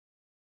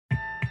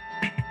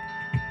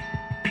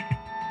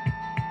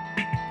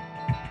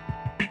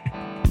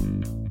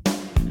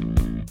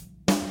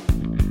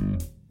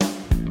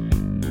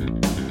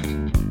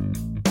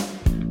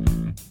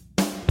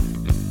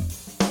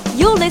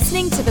You're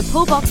listening to the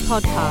Pullbox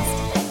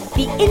Podcast,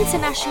 the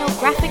international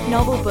graphic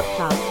novel book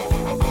club.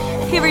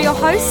 Here are your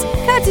hosts,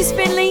 Kurtis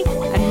Finley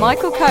and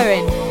Michael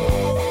Cohen.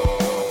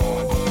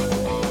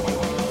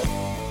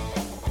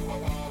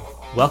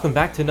 Welcome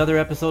back to another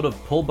episode of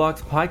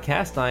Pullbox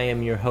Podcast. I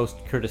am your host,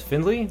 Kurtis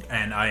Finley.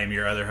 And I am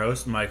your other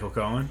host, Michael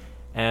Cohen.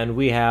 And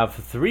we have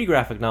 3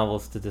 graphic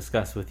novels to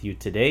discuss with you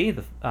today.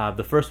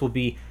 The first will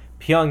be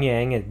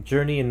Pyongyang, A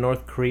Journey in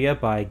North Korea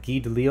by Guy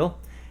DeLisle.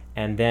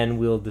 And then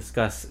we'll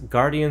discuss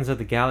Guardians of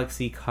the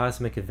Galaxy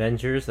Cosmic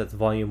Avengers. That's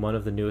volume 1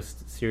 of the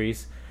newest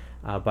series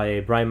by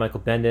Brian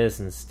Michael Bendis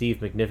and Steve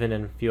McNiven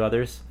and a few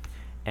others.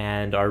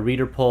 And our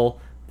reader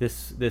poll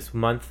this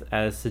month,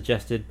 as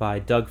suggested by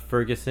Doug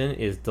Ferguson,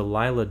 is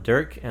Delilah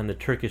Dirk and the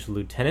Turkish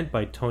Lieutenant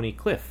by Tony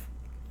Cliff.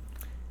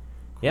 Cool.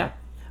 Yeah.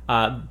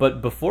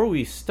 But before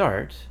we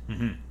start,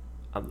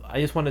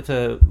 I just wanted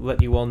to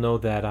let you all know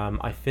that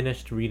I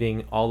finished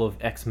reading all of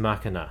Ex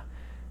Machina,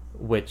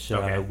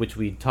 which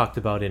we talked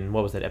about in,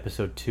 what was that,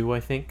 episode 2, I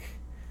think?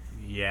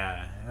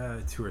 Yeah,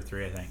 2 or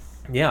 3, I think.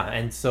 Yeah,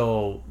 and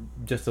so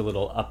just a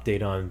little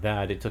update on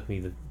that. It took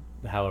me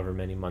however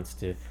many months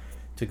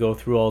to go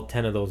through all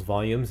 10 of those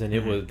volumes, and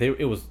it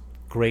was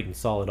great and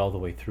solid all the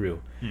way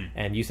through.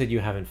 And you said you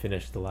haven't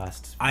finished the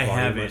last volume. I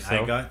haven't.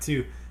 So.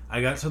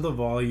 I got to the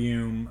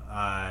volume,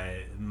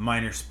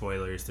 minor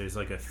spoilers, there's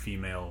like a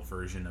female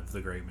version of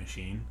The Great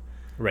Machine.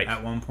 Right.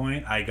 At one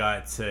point, I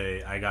got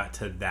to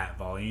that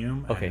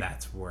volume, and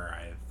that's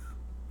where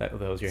that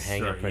was your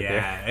hang-up right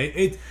there.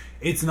 Yeah,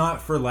 it's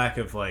not for lack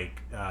of I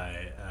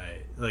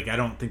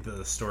don't think that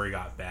the story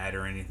got bad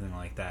or anything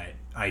like that.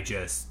 I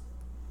just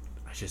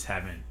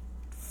haven't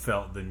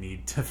felt the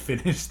need to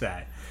finish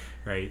that,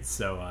 right?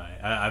 So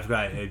I've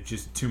got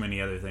just too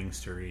many other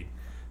things to read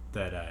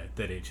that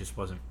it just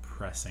wasn't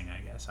pressing,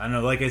 I guess. I don't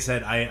know. Like I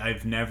said,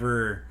 I've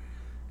never,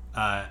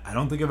 I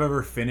don't think I've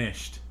ever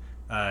finished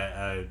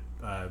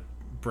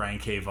Brian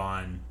K.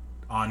 Vaughan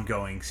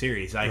ongoing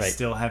series. I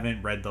still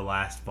haven't read the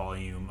last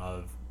volume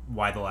of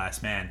Why the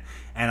Last Man,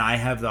 and I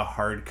have the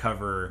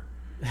hardcover,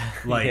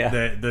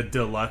 the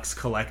deluxe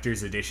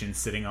collector's edition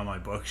sitting on my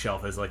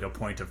bookshelf as like a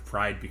point of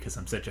pride because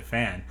I'm such a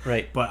fan.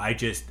 Right. But I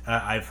just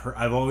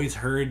I've always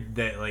heard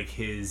that like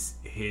his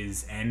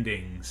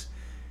endings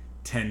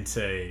tend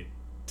to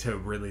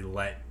really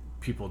let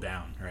people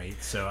down, right?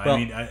 So I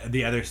mean,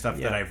 the other stuff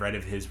that I've read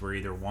of his were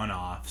either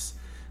one-offs,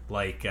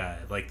 like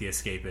The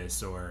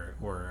Escapist or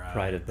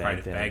Pride of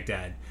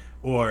Baghdad,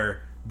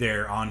 or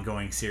their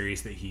ongoing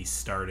series that he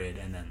started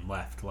and then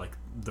left, like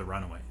The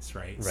Runaways,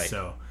 right?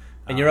 So,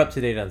 and you're up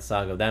to date on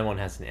Saga. That one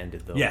hasn't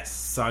ended, though. Yes,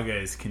 Saga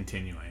is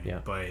continuing, yeah.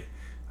 But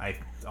I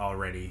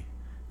already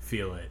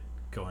feel it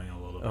going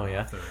a little bit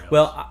off the rails.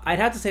 Well, I'd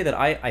have to say that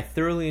I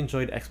thoroughly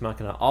enjoyed Ex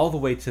Machina all the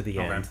way to the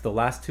end. The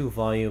last 2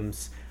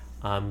 volumes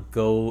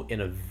go in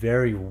a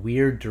very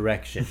weird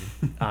direction,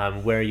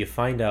 where you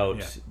find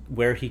out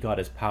where he got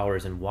his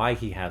powers and why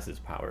he has his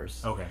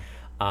powers. Okay.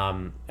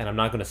 And I'm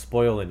not going to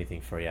spoil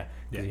anything for you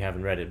because you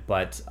haven't read it,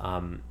 but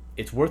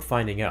it's worth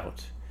finding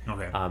out.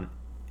 Okay.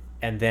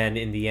 And then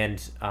in the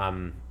end,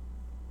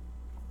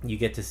 you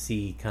get to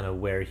see kind of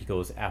where he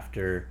goes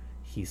after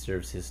he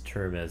serves his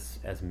term as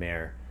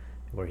mayor,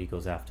 where he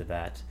goes after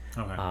that.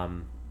 Okay.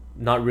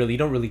 Not really. You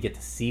don't really get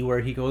to see where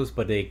he goes,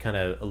 but they kind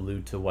of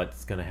allude to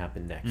what's going to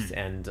happen next,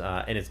 and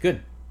it's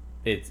good.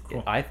 It's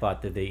cool. I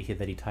thought that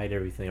he tied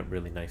everything up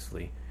really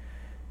nicely.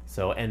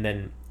 So, and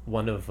then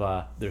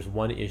there's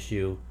one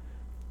issue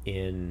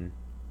in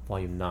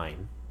volume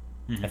 9.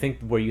 I think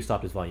where you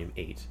stopped is volume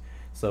 8.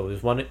 So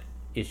there's one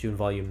issue in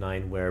volume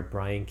 9 where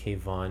Brian K.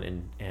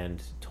 Vaughan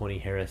and Tony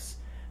Harris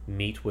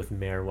meet with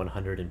Mayor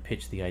 100 and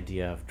pitch the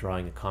idea of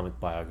drawing a comic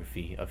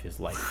biography of his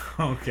life.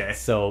 Okay.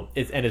 So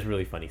it's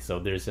really funny. So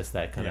there's just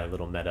that kind of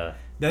little meta.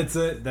 That's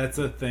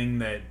a thing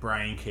that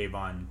Brian K.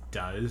 Vaughan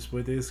does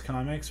with his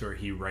comics, where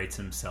he writes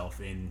himself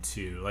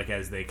into, like,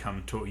 as they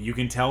come to, you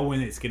can tell when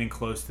it's getting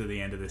close to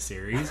the end of the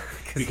series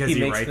because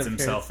he writes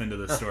himself into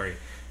the story.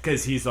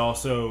 Because he's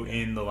also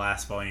in the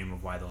last volume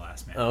of Why the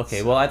Last Man. Okay,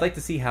 so, well, I'd like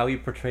to see how he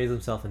portrays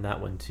himself in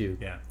that one too.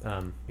 Yeah,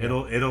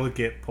 it'll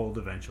get pulled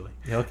eventually.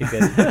 Yeah, okay,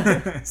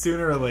 good.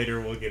 Sooner or later,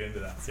 we'll get into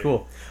that series.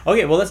 Cool.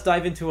 Okay, well, let's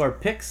dive into our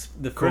picks.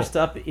 The first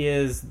up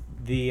is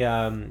the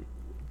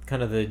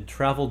kind of the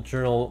travel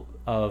journal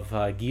of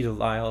Guy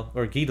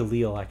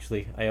DeLisle,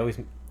 actually. I always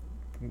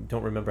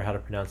don't remember how to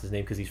pronounce his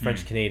name because he's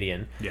French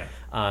Canadian. Yeah.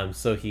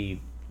 So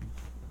he,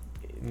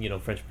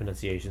 French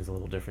pronunciation is a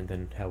little different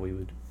than how we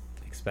would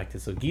expect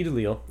it. So Guy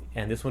DeLisle,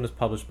 and this one is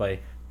published by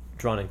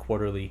Drawn and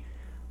Quarterly,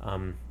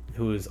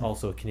 who is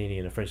also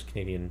a French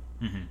Canadian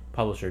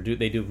publisher.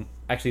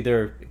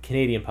 They're a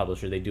Canadian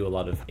publisher. They do a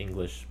lot of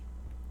English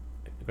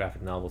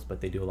graphic novels, but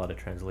they do a lot of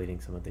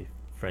translating some of the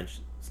French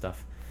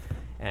stuff.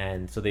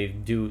 And so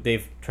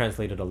they've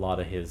translated a lot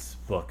of his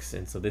books,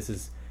 and so this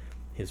is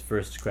his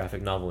first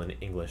graphic novel in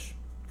English.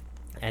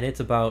 And it's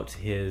about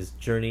his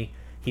journey.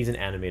 He's an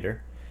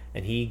animator,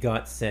 and he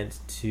got sent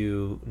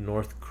to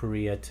North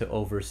Korea to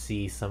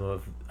oversee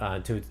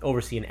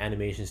an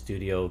animation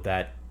studio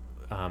that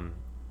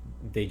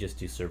they just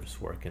do service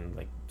work and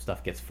like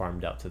stuff gets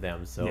farmed out to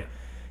them. So Yeah.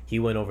 he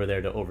went over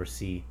there to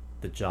oversee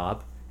the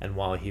job, and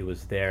while he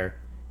was there,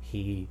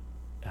 he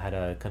had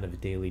a kind of a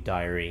daily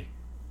diary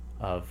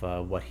of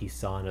what he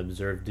saw and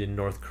observed in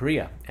North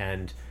Korea.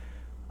 And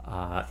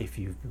if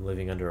you've been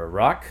living under a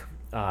rock,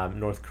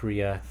 North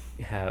Korea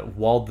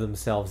walled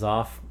themselves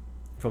off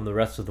from the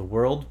rest of the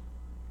world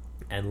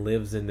and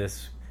lives in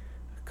this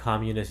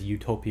communist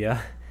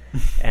utopia.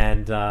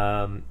 And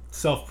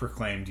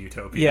self-proclaimed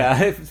utopia.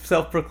 Yeah,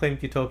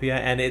 self-proclaimed utopia,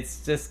 and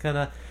it's just kind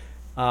of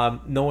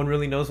no one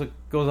really knows what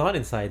goes on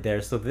inside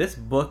there. So this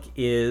book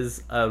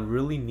is a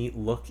really neat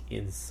look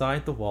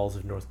inside the walls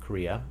of North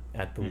Korea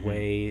at the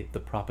way the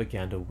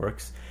propaganda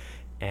works.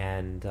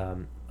 And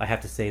I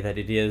have to say that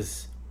it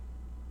is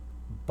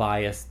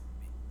biased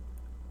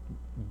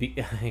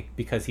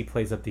because he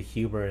plays up the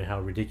humor and how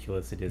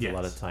ridiculous it is a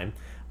lot of time.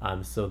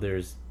 So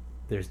there's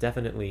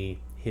definitely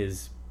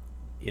his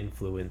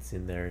influence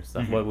in there and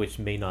stuff, which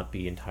may not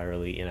be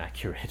entirely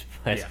inaccurate,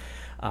 but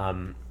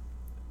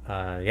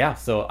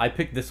so I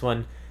picked this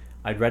one.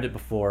 I'd read it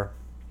before,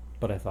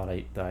 but I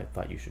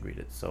thought you should read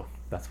it, so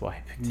that's why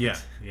I picked it.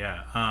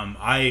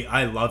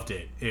 I loved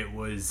it. It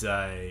was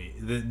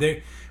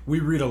we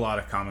read a lot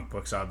of comic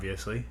books,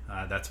 obviously,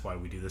 that's why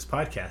we do this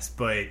podcast,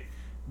 but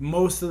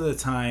most of the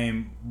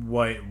time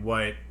what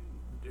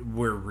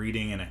we're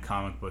reading in a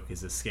comic book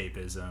is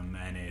escapism,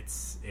 and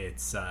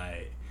it's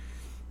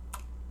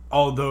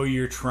although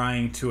you're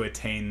trying to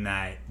attain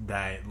that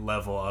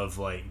level of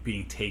like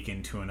being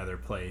taken to another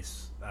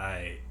place,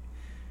 a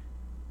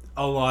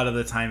lot of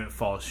the time it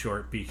falls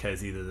short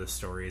because either the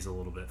story is a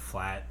little bit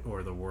flat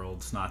or the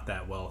world's not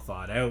that well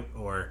thought out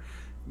or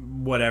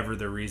whatever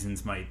the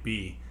reasons might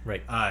be.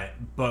 Right.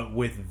 But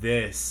with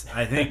this,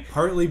 I think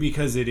partly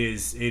because it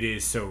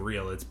is so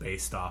real, it's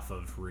based off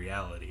of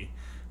reality.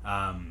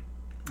 And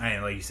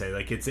like you say,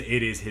 like it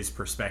is his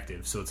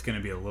perspective, so it's going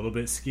to be a little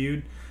bit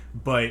skewed,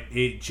 but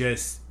it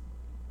just,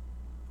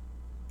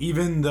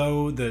 even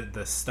though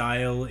the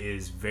style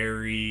is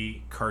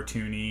very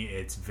cartoony,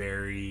 it's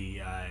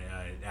very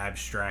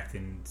abstract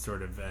and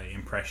sort of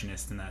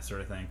impressionist and that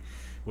sort of thing,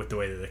 with the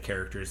way that the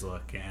characters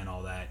look and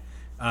all that.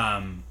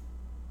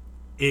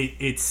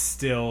 It's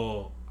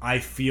still, I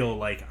feel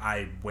like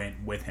I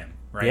went with him,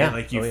 right? Yeah.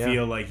 Like you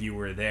feel like you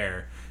were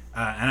there.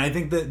 And I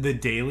think that the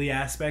daily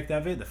aspect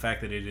of it, the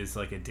fact that it is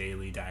like a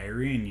daily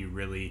diary, and you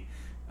really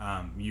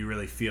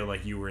feel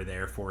like you were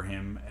there for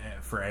him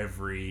for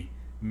every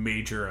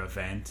major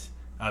event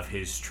of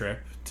his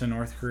trip to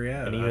North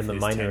Korea, and even the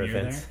minor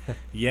events.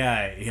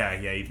 yeah,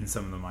 even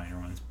some of the minor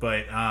ones.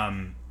 But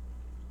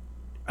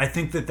I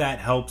think that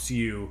helps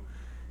you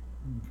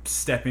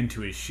step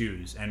into his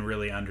shoes and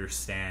really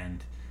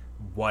understand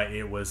what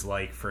it was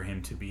like for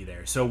him to be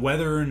there. So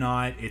whether or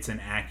not it's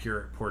an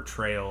accurate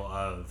portrayal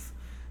of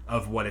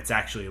what it's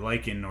actually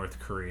like in North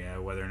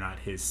Korea, whether or not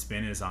his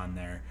spin is on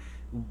there,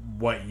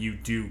 what you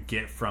do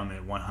get from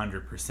it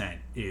 100%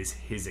 is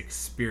his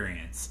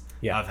experience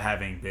of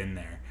having been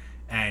there.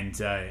 And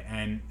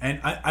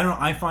I don't know,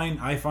 I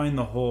find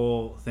the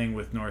whole thing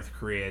with North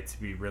Korea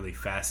to be really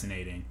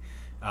fascinating.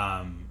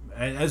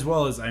 As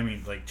well as, I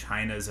mean, like,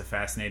 China is a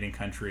fascinating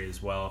country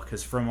as well,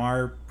 because from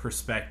our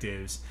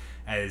perspectives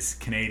as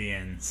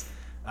Canadians,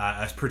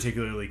 as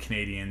particularly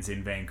Canadians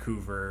in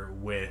Vancouver,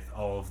 with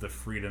all of the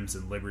freedoms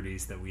and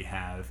liberties that we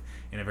have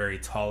in a very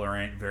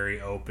tolerant, very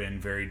open,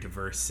 very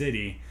diverse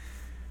city,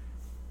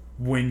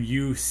 when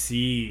you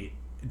see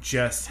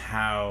just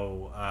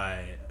how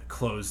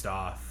closed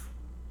off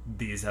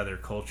these other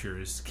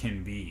cultures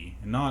can be,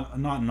 not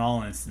in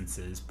all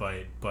instances,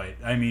 but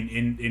I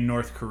mean in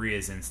North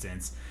Korea's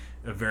instance,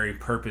 very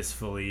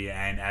purposefully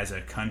and as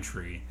a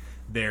country,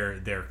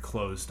 they're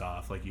closed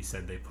off. Like you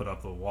said, they put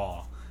up a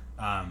wall.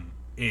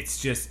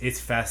 It's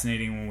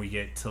fascinating when we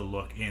get to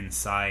look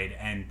inside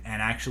and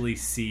actually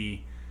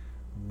see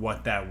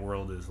what that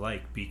world is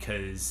like,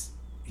 because,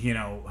 you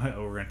know,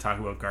 we're going to talk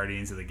about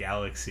Guardians of the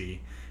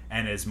Galaxy,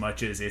 and as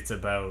much as it's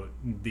about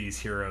these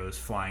heroes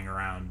flying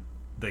around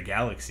the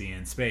galaxy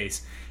in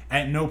space,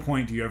 at no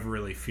point do you ever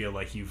really feel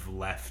like you've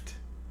left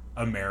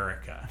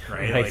America,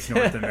 right? Like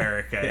North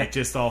America. Yeah. It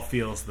just all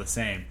feels the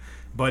same.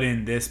 But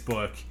in this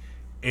book,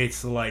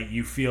 it's like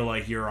you feel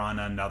like you're on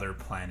another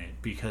planet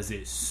because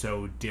it's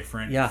so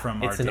different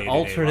from our day-to-day lives. It's an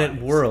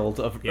alternate world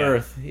of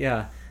Earth.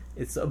 Yeah.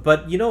 It's,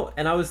 but, you know,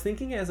 and I was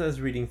thinking as I was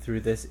reading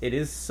through this, it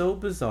is so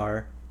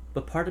bizarre,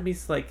 but part of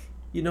me's like,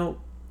 you know,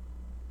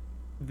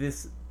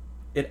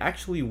 it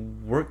actually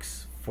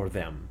works for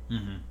them.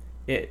 Mm-hmm.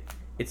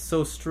 It's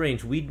so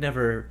strange. We'd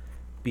never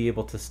be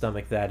able to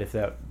stomach that if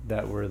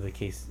that were the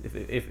case,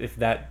 if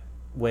that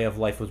way of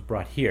life was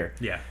brought here.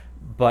 Yeah.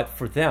 But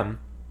for them,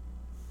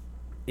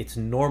 it's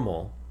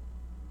normal,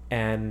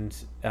 and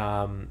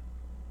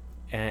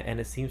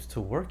it seems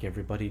to work.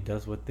 Everybody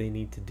does what they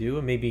need to do,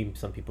 and maybe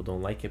some people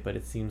don't like it, but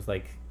it seems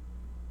like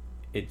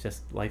it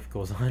just, life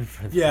goes on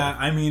for them. Yeah,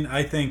 I mean,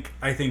 I think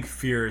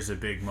fear is a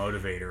big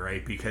motivator,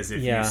 right? Because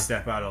if you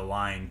step out of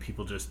line,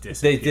 people just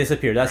disappear. They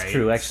disappear. That's right?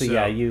 true. Actually,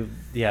 so,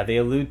 they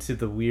allude to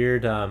the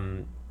weird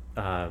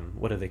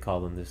what do they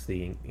call them? There's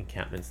the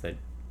encampments that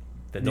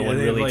no one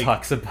really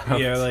talks about.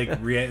 Yeah,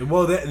 like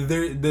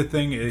the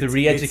thing is the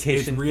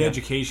re-education, it's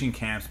re-education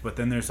camps, but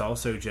then there's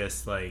also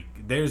just like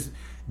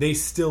they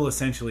still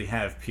essentially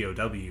have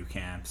POW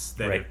camps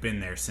that have been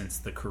there since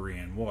the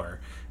Korean War,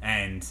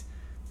 and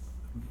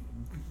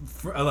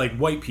like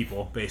white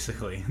people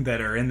basically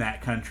that are in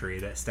that country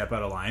that step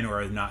out of line or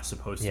are not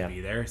supposed to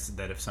be there,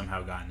 that have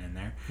somehow gotten in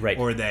there,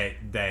 or that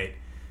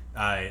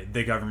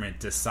the government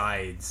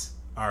decides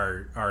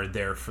are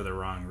there for the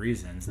wrong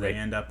reasons. They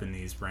end up in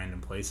these random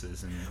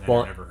places and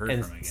are never heard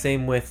from again.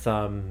 Same with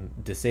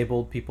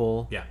disabled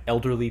people,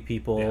 elderly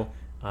people,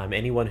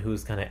 anyone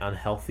who's kind of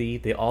unhealthy.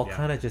 They all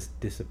kind of just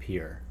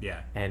disappear.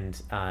 Yeah, and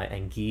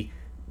Guy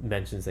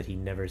mentions that he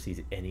never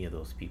sees any of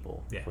those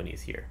people when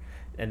he's here,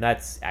 and that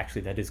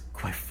is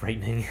quite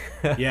frightening.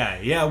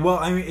 yeah. Well,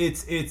 I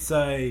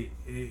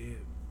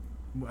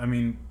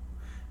mean,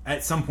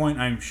 at some point,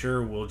 I'm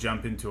sure we'll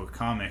jump into a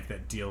comic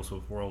that deals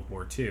with World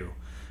War II.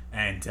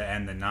 And to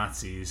end the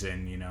Nazis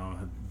and,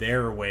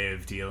 their way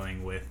of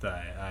dealing with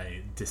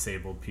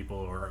disabled people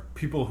or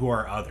people who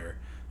are other,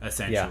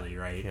 essentially,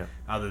 right? Yeah.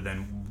 Other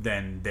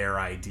than their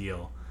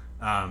ideal.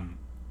 And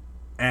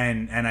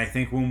I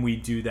think when we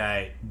do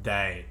that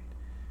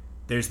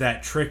there's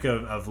that trick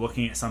of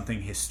looking at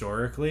something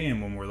historically, and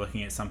when we're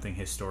looking at something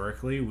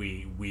historically,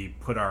 we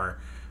put our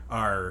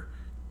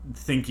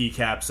thinky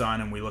caps on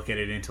and we look at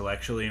it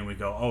intellectually and we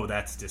go, oh,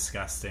 that's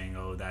disgusting,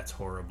 oh, that's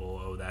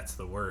horrible, oh, that's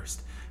the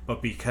worst.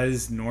 But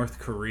because North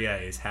Korea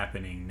is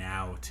happening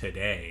now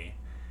today,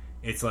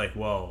 it's like,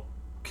 well,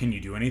 can you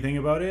do anything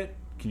about it?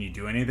 Can you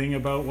do anything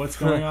about what's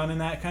going on in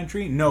that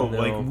country? No,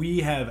 like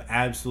we have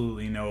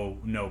absolutely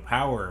no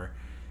power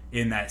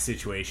in that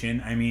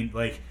situation. I mean,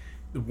 like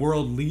the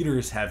world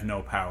leaders have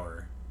no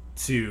power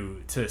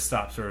to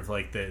stop sort of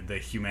like the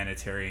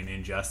humanitarian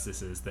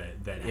injustices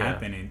that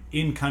happen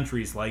in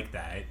countries like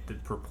that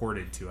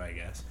purported to, I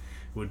guess,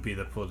 would be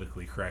the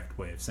politically correct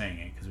way of saying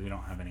it, because we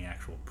don't have any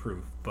actual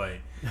proof, but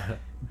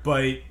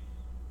like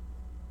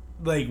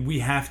we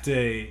have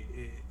to,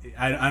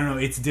 I don't know,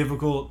 it's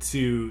difficult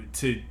to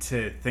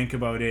think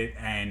about it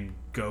and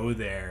go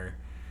there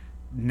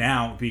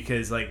now,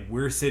 because like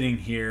we're sitting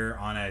here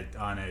on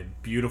a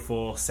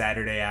beautiful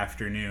Saturday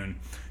afternoon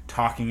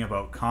talking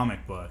about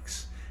comic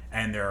books,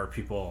 and there are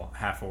people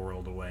half a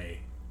world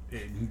away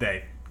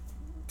that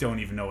don't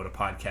even know what a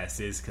podcast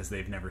is because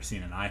they've never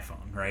seen an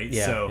iPhone, right?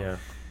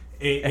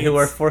 Who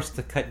are forced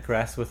to cut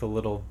grass with a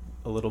little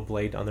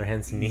blade on their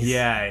hands and knees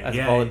as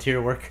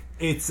volunteer work.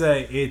 It's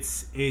a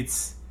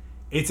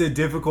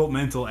difficult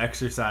mental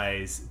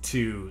exercise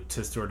to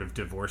sort of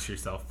divorce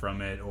yourself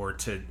from it, or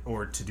to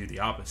do the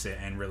opposite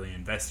and really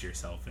invest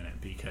yourself in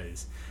it,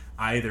 because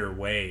either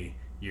way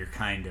you're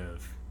kind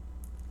of,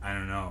 I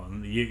don't know,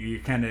 you're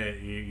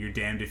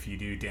damned if you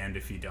do, damned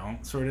if you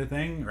don't sort of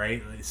thing,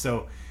 right?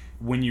 So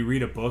when you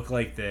read a book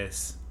like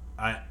this,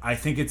 I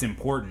think it's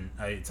important.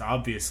 It's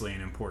obviously an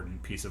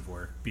important piece of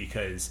work,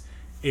 because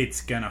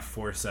it's going to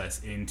force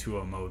us into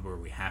a mode where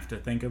we have to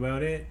think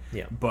about it,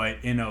 but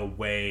in a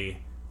way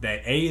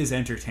that A, is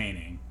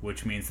entertaining,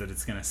 which means that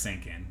it's going to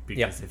sink in,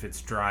 because if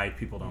it's dry,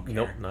 people don't care.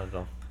 Nope, not at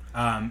all.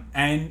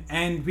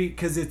 And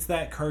because it's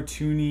that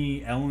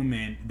cartoony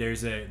element,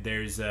 there's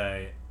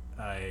a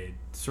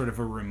sort of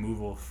a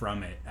removal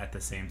from it at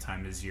the same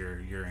time as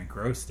you're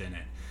engrossed in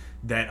it,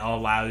 that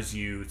allows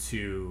you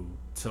to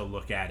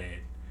look at it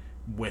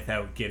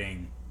without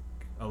getting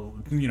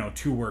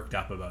too worked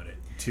up about it,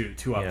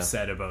 too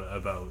upset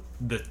about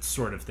the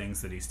sort of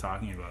things that he's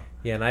talking about.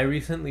 Yeah, and I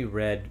recently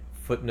read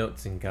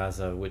Footnotes in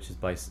Gaza, which is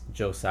by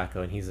Joe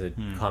Sacco, and he's a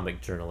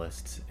comic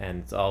journalist, and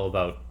it's all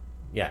about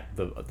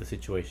the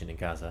situation in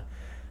Gaza,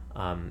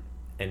 and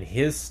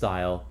his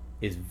style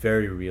is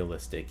very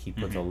realistic. He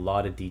puts a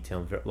lot of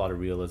detail, a lot of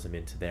realism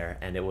into there,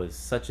 and it was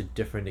such a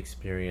different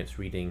experience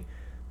reading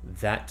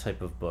that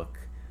type of book,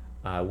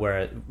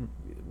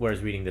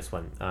 whereas reading this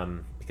one,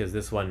 because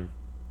this one,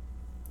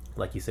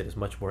 like you said, is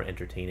much more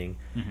entertaining.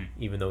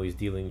 Even though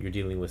you're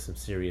dealing with some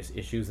serious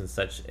issues and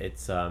such, it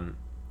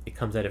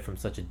comes at it from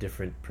such a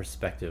different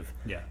perspective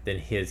than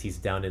his. He's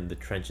down in the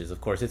trenches. Of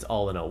course, it's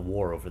all in a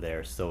war over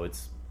there, so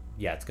it's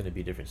going to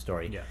be a different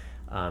story.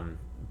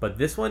 But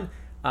this one,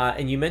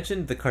 and you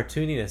mentioned the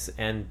cartooniness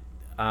and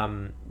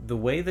the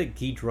way that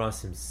Guy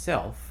draws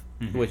himself,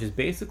 which is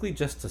basically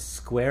just a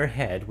square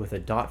head with a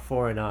dot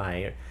for an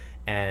eye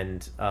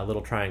and a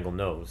little triangle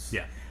nose.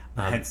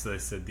 Hence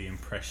the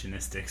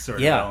impressionistic sort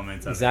of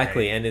elements of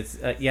exactly. It, right? And it's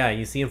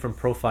you see him from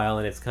profile,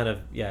 and it's kind of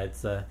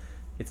it's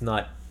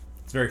not.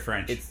 It's very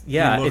French. He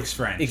looks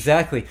French.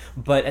 Exactly.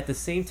 But at the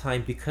same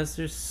time, because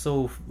there's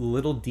so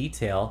little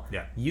detail,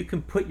 you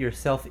can put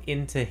yourself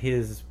into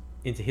his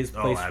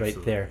place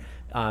right there.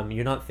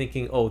 You're not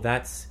thinking, oh,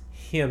 that's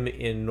him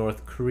in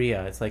North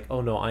Korea. It's like,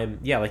 oh no,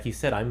 like you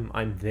said,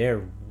 I'm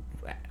there.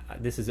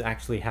 This is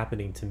actually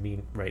happening to me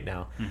right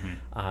now,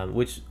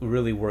 which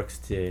really works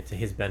to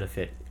his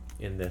benefit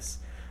in this.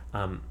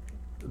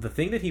 the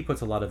thing that he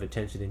puts a lot of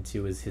attention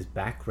into is his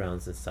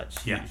backgrounds and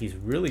such. Yeah. He's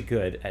really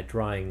good at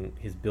drawing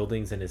his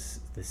buildings and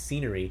the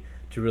scenery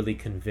to really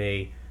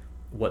convey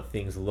what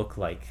things look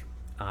like,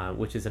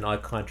 which is an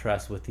odd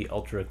contrast with the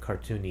ultra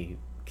cartoony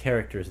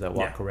characters that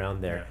walk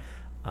around there.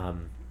 Yeah.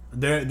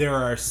 There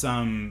are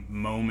some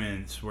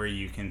moments where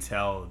you can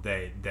tell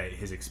that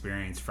his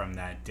experience from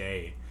that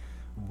day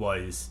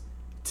was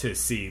to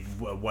see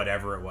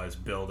whatever it was,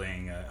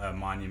 building a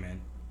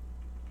monument,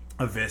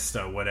 a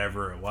vista,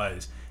 whatever it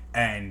was,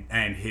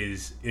 and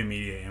his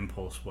immediate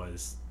impulse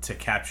was to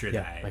capture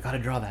that. I gotta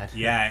draw that.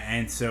 Yeah,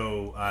 and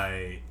so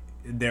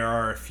there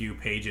are a few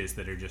pages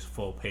that are just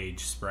full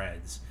page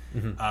spreads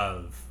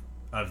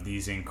of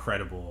these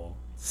incredible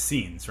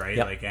scenes, right?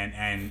 Yep. Like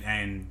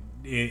and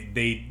it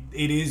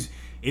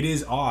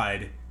is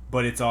odd,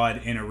 but it's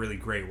odd in a really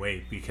great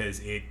way because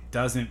it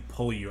doesn't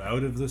pull you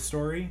out of the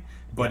story,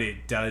 but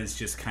it does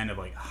just kind of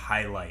like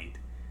highlight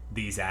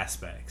these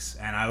aspects.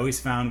 And I always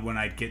found when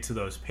I'd get to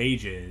those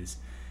pages,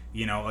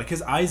 you know, like,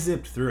 because I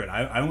zipped through it.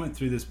 I went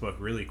through this book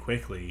really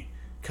quickly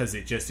because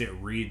it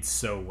reads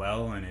so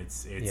well, and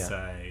it's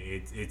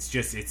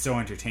so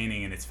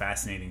entertaining and it's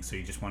fascinating. So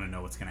you just want to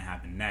know what's going to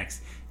happen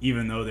next,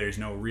 even though there's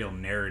no real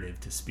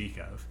narrative to speak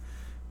of.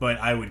 But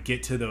I would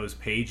get to those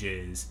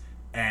pages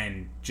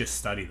and just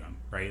study them,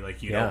 right?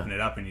 Like you'd open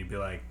it up and you'd be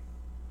like,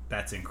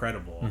 that's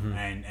incredible,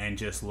 and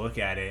just look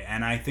at it.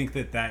 And I think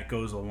that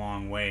goes a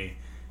long way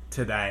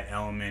to that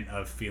element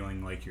of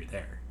feeling like you're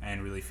there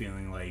and really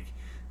feeling like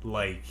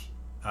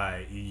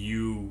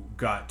you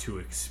got to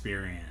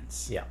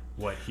experience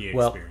what he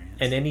experienced.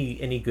 And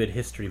any good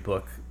history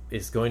book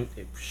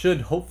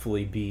should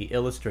hopefully be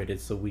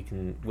illustrated so we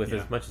can, with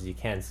as much as you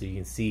can, so you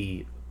can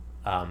see,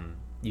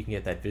 you can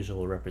get that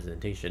visual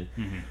representation.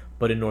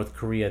 But in North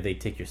Korea, they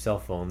take your cell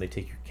phone, they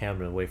take your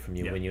camera away from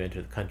you when you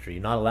enter the country.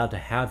 You're not allowed to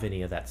have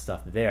any of that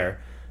stuff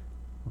there,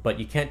 but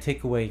you can't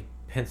take away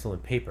pencil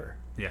and paper.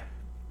 Yeah.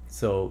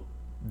 So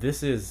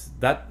this is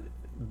that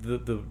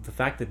the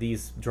fact that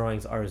these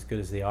drawings are as good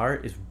as they are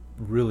is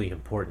really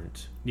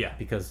important. Yeah.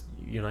 Because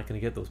you're not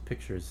going to get those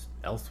pictures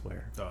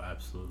elsewhere. Oh,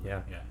 absolutely.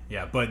 Yeah.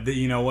 Yeah. But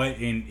you know what?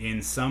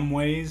 In some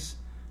ways,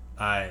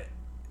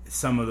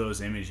 some of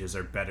those images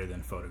are better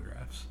than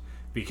photographs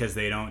because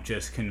they don't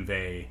just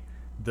convey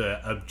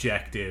the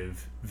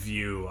objective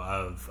view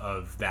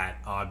of that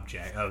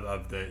object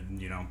of the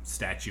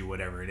statue,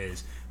 whatever it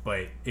is,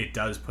 but it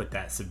does put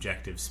that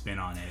subjective spin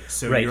on it.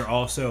 So you're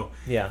also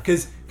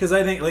because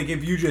I think, like,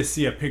 if you just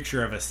see a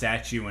picture of a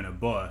statue in a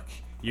book,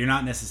 you're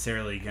not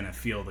necessarily going to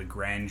feel the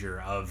grandeur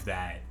of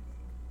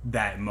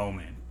that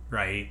moment,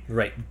 right?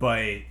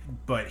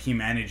 But he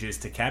manages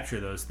to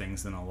capture those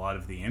things in a lot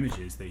of the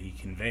images that he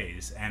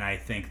conveys, and I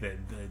think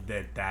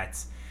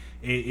that's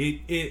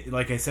it.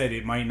 Like I said,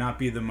 it might not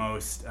be the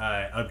most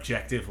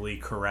objectively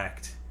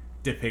correct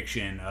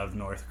depiction of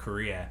North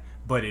Korea,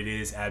 but it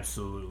is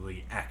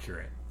absolutely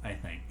accurate, I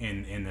think,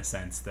 in the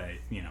sense that,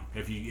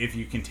 if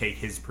you can take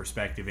his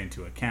perspective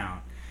into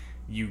account,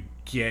 you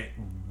get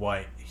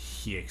what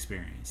he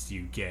experienced.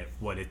 You get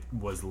what it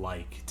was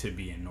like to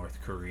be in North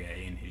Korea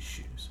in his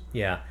shoes.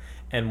 Yeah,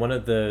 and one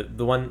of the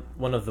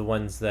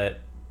ones that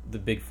the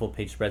big full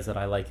page spreads that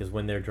I like is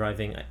when they're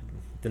driving.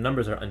 The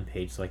numbers are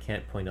unpaged, so I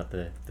can't point out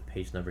the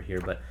page number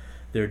here, but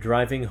they're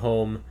driving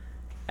home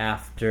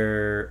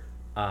after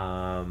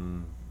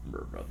going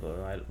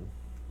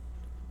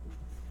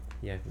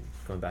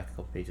back a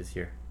couple pages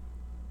here.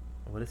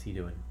 What is he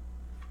doing?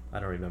 I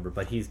don't remember,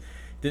 but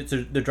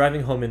they're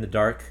driving home in the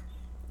dark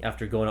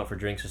after going out for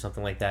drinks or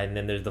something like that, and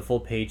then there's the full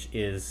page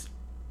is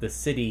the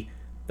city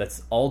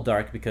that's all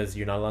dark because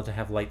you're not allowed to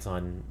have lights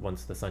on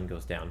once the sun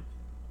goes down,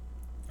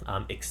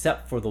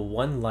 except for the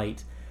one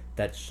light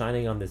that's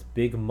shining on this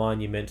big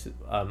monument,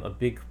 a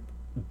big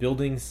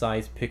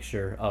building-sized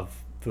picture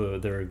of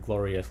their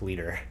glorious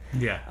leader.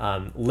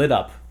 Yeah. Lit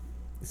up.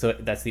 So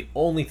that's the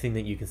only thing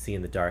that you can see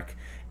in the dark.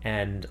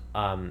 And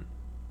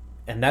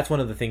that's one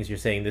of the things you're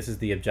saying, this is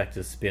the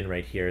objective spin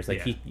right here. It's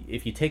like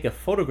if you take a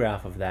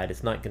photograph of that,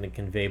 it's not going to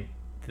convey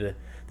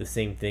the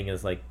same thing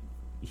as, like,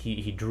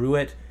 he drew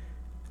it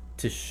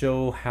to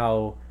show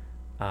how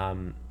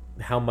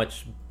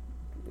much,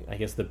 I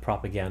guess, the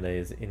propaganda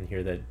is in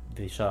here, that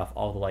they shut off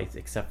all the lights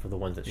except for the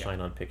ones that shine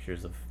on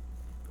pictures of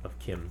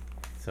Kim.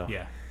 So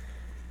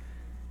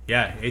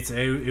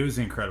it was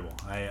incredible.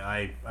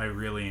 I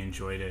really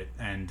enjoyed it,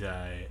 and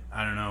I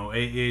don't know,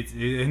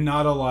 it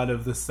not a lot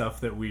of the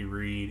stuff that we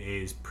read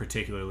is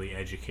particularly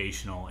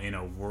educational in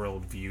a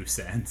worldview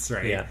sense,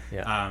 right?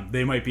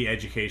 They might be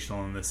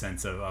educational in the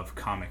sense of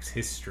comics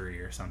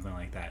history or something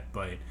like that,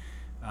 but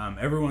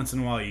every once in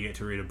a while you get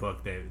to read a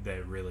book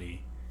that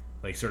really,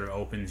 like, sort of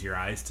opens your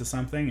eyes to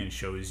something and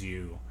shows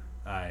you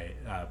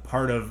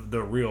part of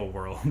the real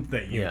world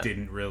that you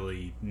didn't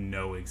really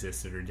know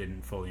existed or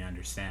didn't fully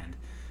understand.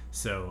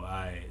 So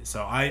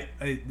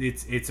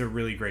it's a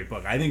really great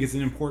book. I think it's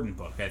an important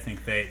book. I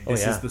think that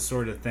this is the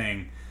sort of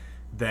thing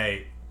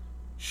that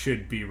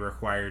should be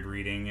required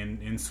reading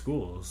in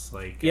schools.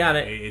 Like, yeah, and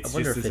it's I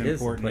wonder just if as it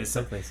important is as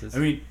some places. I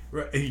mean,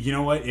 you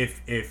know what?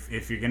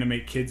 If you're going to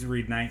make kids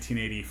read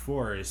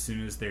 1984, as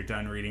soon as they're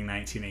done reading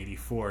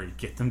 1984,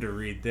 get them to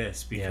read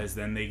this, because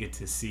then they get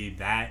to see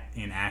that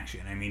in action.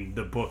 I mean,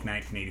 the book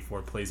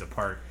 1984 plays a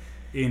part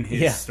in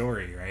his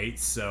story, right?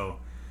 So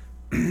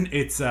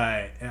it's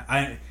the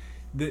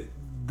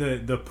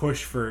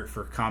push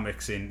for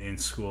comics in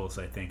schools,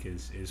 I think,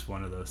 is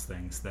one of those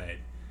things that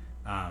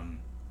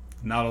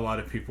not a lot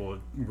of people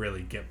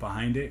really get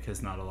behind it,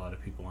 because not a lot of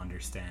people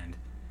understand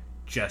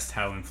just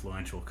how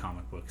influential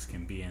comic books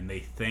can be, and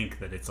they think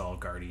that it's all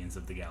Guardians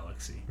of the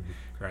Galaxy,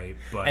 right?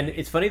 But and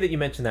it's funny that you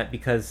mentioned that,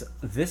 because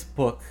this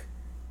book,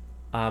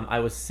 I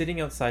was sitting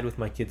outside with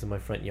my kids in my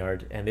front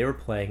yard, and they were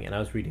playing, and I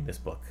was reading this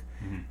book,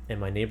 and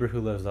my neighbor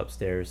who lives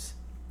upstairs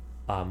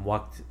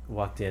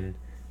walked in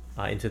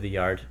into the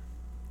yard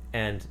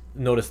and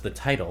noticed the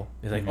title.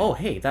 He's like, "Oh,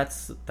 hey,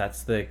 that's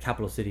the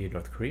capital city of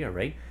North Korea,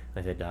 right?"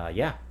 And I said,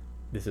 "Yeah,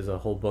 this is a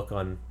whole book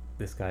on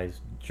this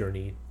guy's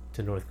journey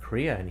to North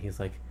Korea." And he's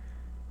like,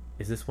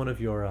 "Is this one of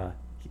your?"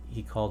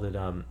 He called it.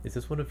 Is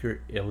this one of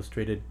your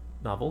illustrated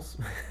novels?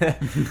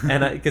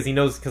 And because he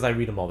knows, because I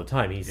read them all the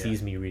time. He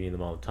sees me reading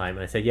them all the time.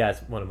 And I said, "Yeah,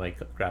 it's one of my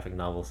graphic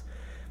novels."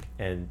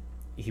 And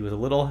he was a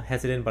little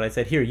hesitant, but I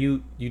said, "Here,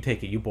 you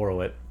take it. You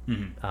borrow it."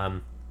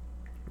 And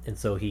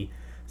so he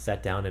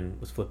sat down and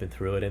was flipping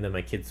through it, and then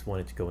my kids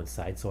wanted to go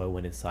inside, so I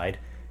went inside,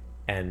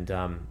 and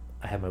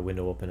I had my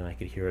window open, and I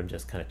could hear him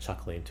just kind of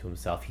chuckling to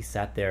himself. He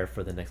sat there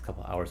for the next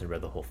couple of hours and read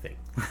the whole thing.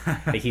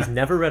 Like, he's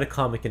never read a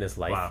comic in his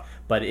life,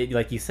 but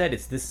like you said,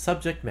 it's this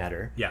subject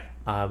matter,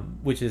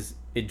 which is,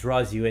 it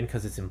draws you in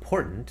because it's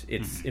important.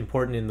 It's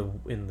important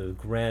in the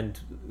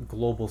grand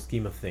global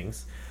scheme of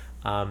things,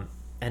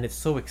 and it's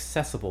so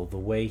accessible, the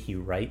way he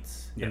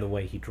writes and the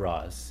way he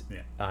draws.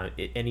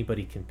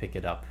 Anybody can pick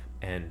it up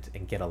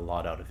and get a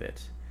lot out of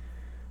it.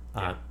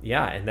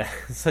 And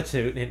that's such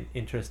an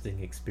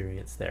interesting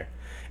experience there.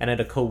 And I had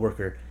a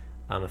coworker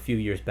a few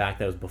years back,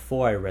 that was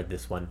before I read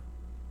this one,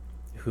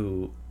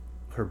 who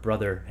her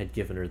brother had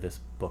given her this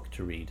book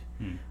to read,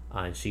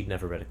 and she'd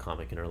never read a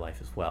comic in her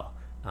life as well,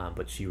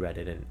 but she read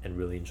it and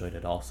really enjoyed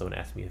it also, and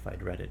asked me if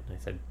I'd read it, and I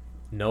said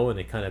no, and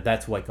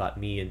that's what got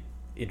me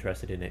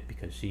interested in it,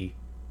 because she,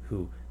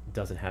 who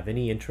doesn't have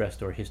any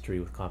interest or history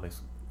with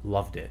comics,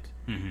 loved it.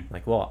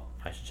 Like, well,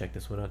 I should check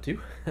this one out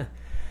too.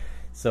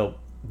 So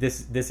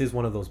this is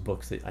one of those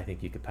books that I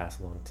think you could pass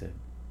along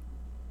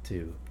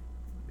to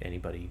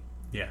anybody.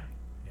 And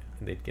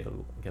they'd get a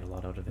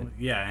lot out of it.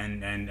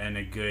 And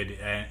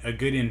a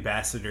good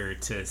ambassador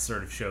to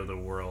sort of show the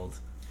world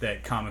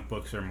that comic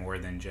books are more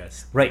than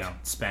just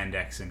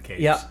spandex and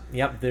capes.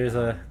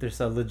 There's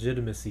a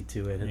legitimacy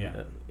to it,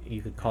 and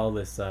you could call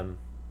this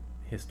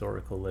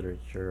historical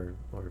literature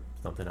or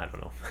something. I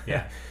don't know.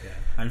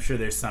 I'm sure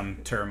there's some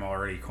term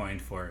already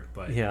coined for it,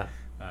 but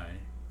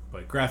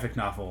but graphic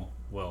novel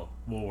will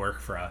work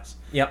for us.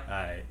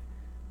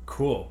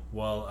 Cool.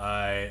 Well,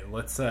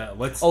 let's.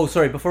 Oh,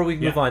 sorry. Before we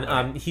move on,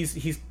 okay.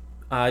 He's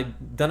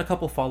done a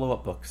couple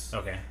follow-up books.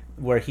 Okay.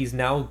 Where he's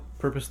now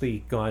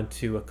purposely gone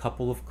to a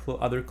couple of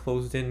other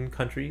closed-in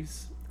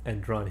countries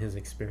and drawn his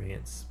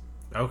experience.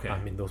 Okay.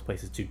 In those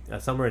places too.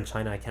 Somewhere in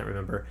China, I can't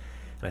remember,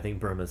 and I think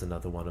Burma's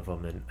another one of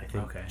them, and I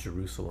think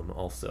Jerusalem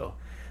also.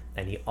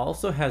 And he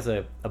also has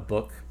a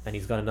book, and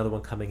he's got another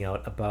one coming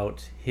out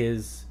about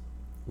his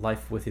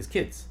life with his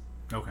kids.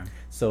 Okay.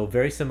 So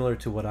very similar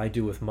to what I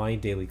do with my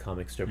daily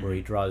comic strip, where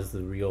he draws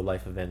the real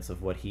life events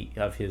of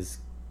his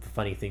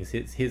funny things,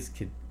 his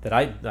kid that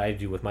I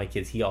do with my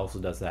kids. He also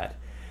does that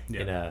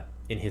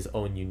in his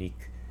own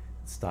unique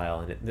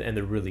style, and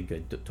they're really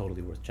good.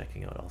 Totally worth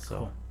checking out.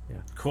 Also.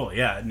 Cool.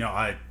 Yeah.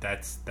 No,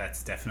 that's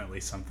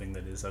definitely something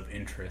that is of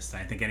interest.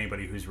 I think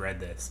anybody who's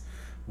read this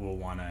will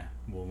wanna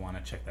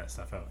check that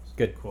stuff out.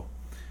 Good.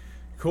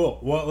 Cool.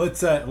 Well,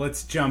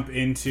 let's jump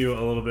into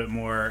a little bit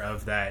more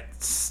of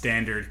that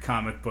standard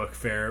comic book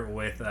fare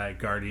with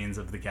Guardians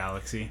of the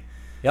Galaxy.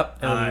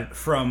 Yep.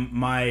 From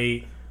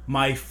my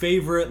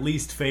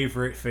least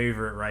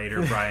favorite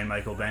writer, Brian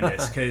Michael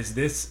Bendis, because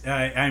this,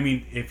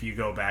 if you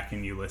go back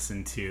and you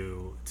listen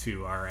to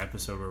our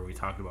episode where we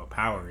talked about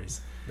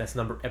powers, that's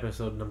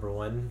episode number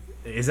 1.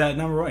 Is that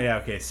number 1? Yeah.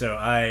 Okay. So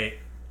I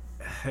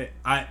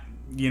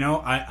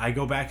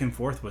go back and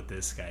forth with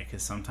this guy,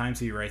 because sometimes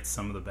he writes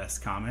some of the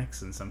best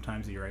comics, and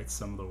sometimes he writes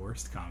some of the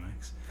worst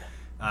comics.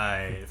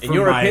 In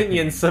your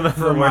opinion, some of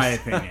the worst. my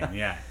opinion,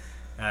 yeah.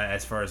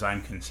 As far as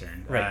I'm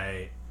concerned,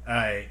 right.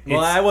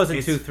 I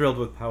wasn't too thrilled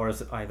with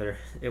Powers either.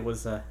 It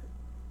was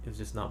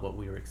just not what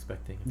we were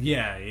expecting.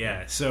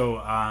 Yeah.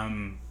 So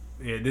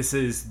this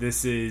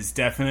is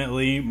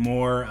definitely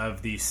more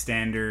of the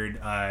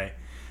standard. I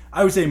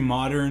would say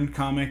modern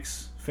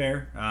comics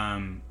fare.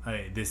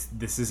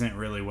 This isn't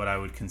really what I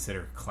would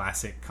consider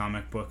classic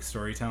comic book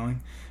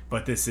storytelling,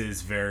 but this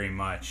is very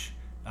much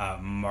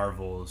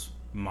Marvel's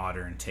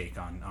modern take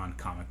on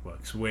comic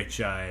books,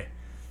 which I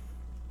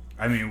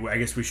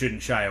guess we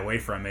shouldn't shy away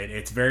from it.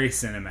 It's very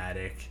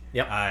cinematic.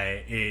 Yep.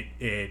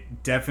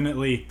 It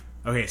definitely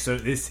Okay, so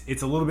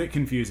it's a little bit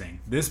confusing.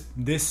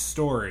 This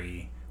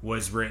story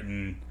was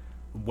written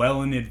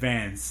well in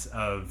advance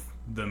of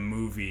the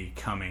movie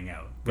coming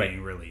out,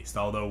 being released.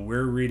 Although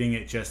we're reading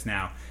it just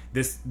now.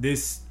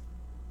 This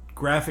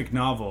graphic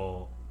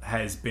novel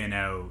has been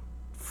out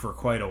for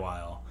quite a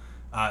while.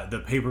 The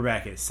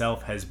paperback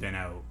itself has been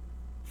out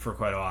for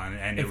quite a while,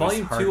 and it was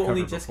hardcover. Volume 2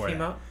 only just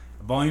came out?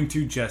 Volume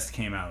 2 just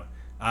came out.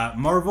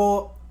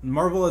 Marvel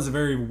has a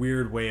very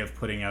weird way of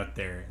putting out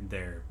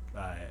their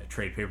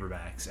trade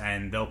paperbacks,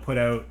 and they'll put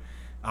out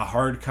a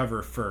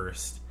hardcover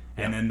first,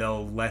 and then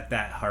they'll let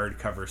that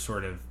hardcover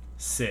sort of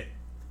sit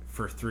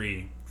for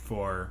 3,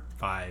 4,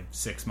 5,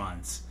 6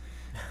 months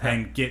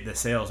and get the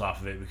sales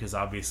off of it, because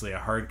obviously a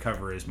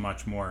hardcover is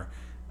much more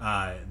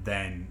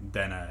than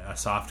a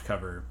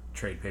softcover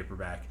trade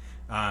paperback.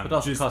 It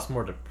also costs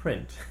more to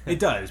print. It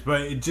does,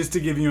 but just to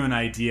give you an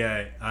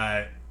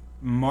idea,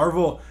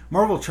 Marvel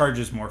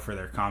charges more for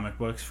their comic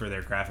books, for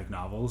their graphic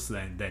novels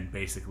than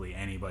basically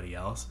anybody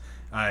else.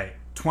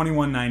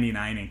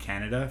 $21.99 in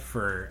Canada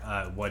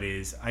for what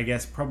is, I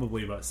guess,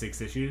 probably about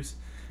 6 issues.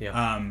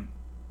 Yeah.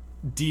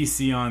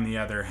 DC, on the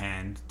other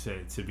hand,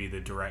 to be the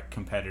direct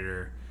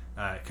competitor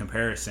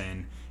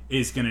comparison,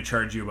 is going to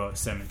charge you about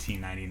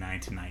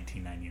 $17.99 to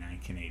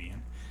 $19.99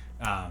 Canadian,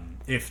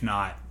 if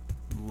not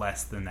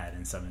less than that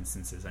in some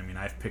instances. I mean,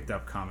 I've picked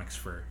up comics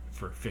for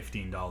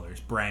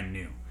 $15 brand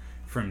new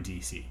from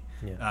DC.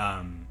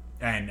 Yeah.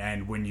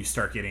 And when you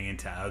start getting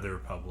into other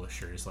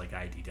publishers like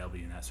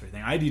IDW and that sort of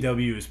thing,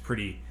 IDW is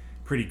pretty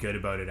good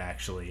about it,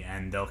 actually,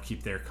 and they'll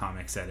keep their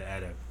comics at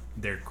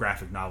their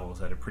graphic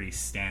novels at a pretty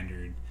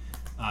standard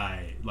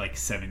like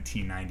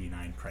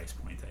 $17.99 price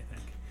point, I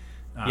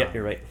think. Yep,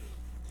 you're right.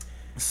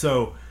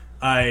 So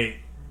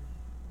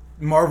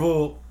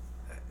Marvel,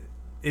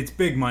 it's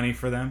big money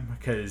for them,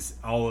 because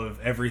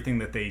everything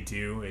that they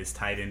do is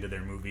tied into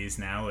their movies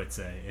now. It's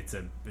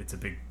a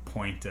big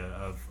point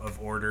of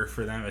order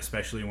for them,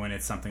 especially when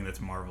it's something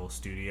that's Marvel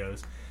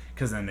Studios,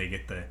 because then they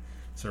get the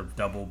sort of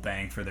double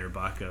bang for their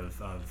buck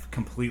of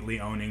completely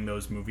owning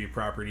those movie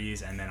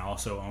properties and then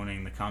also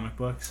owning the comic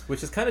books,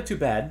 which is kind of too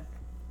bad,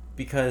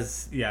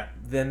 because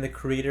then the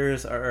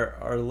creators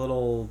are a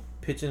little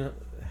pigeonholed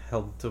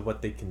to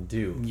what they can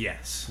do.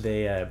 Yes,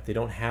 they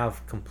don't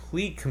have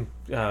complete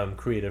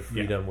creative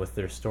freedom with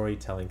their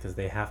storytelling, because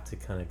they have to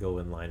kind of go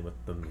in line with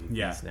the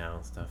movies now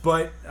and stuff.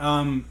 But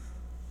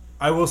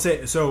I will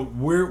say, so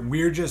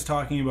we're just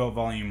talking about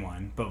Volume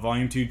 1, but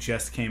Volume 2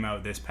 just came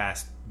out this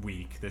past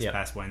week,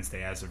 past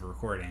Wednesday as of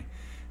recording,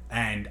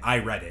 and I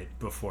read it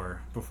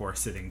before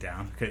sitting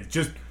down, because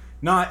just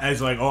not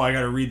as like, oh, I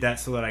got to read that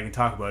so that I can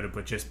talk about it,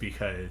 but just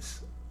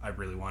because I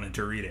really wanted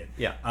to read it.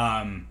 Yeah.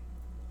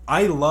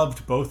 I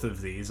loved both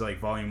of these, like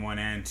Volume 1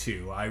 and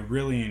 2. I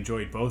really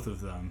enjoyed both of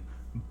them,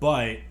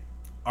 but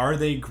are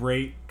they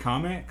great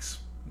comics?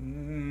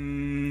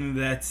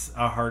 That's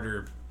a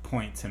harder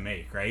point to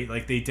make, right?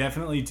 Like, they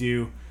definitely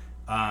do.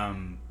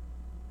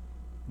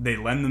 They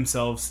lend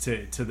themselves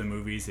to the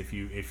movies if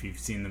you've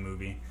seen the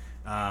movie.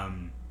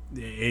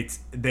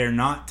 They're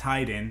not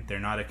tied in. They're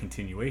not a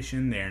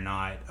continuation. They're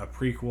not a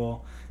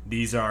prequel.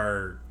 These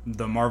are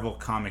the Marvel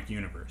comic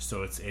universe,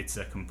 so it's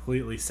a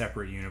completely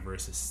separate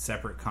universe, a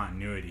separate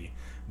continuity.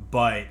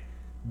 But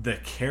the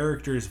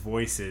characters'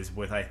 voices,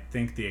 with I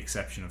think the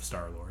exception of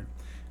Star-Lord,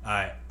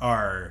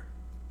 are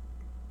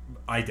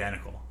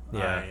identical.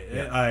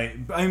 I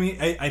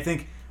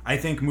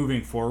think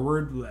moving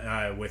forward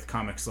with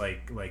comics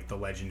like the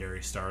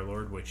legendary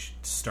Star-Lord, which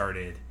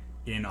started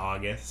in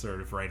August, sort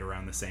of right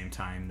around the same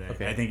time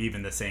that I think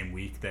even the same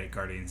week that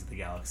Guardians of the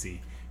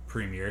Galaxy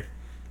premiered.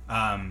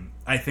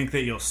 I think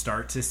that you'll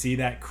start to see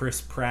that Chris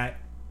Pratt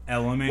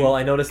element. Well,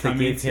 I noticed they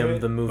gave him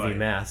the movie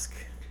mask.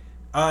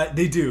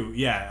 They do,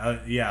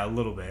 a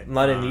little bit.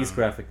 Not in these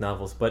graphic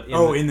novels, but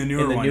in the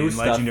newer one, in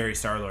stuff, Legendary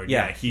Star-Lord.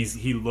 Yeah,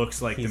 he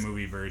looks like the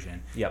movie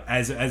version. Yep.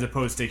 As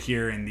opposed to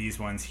here in these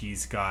ones,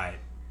 he's got.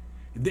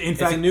 In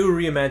fact, it's a new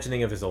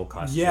reimagining of his old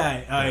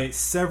costume.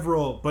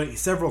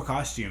 Several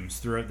costumes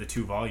throughout the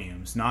 2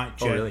 volumes. Not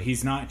just really?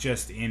 He's not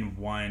just in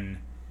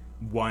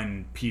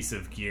one piece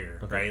of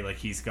gear, right? Like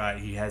he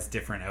has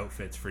different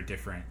outfits for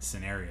different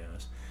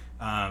scenarios.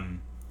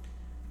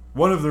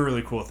 One of the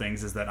really cool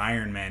things is that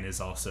Iron Man is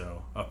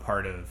also a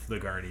part of the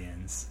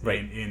Guardians,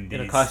 right? In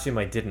a costume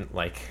I didn't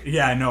like.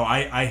 Yeah, no,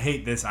 I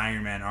hate this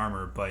Iron Man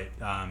armor, but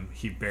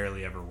he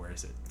barely ever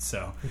wears it.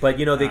 So, but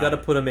they got to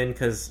put him in,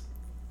 because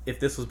if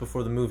this was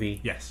before the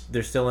movie,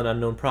 they're still an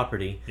unknown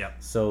property. Yep.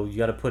 So you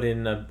got to put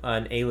in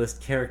an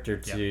A-list character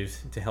to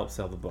help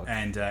sell the book.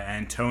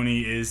 And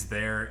Tony is he's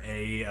their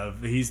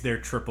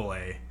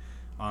AAA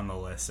on the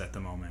list at the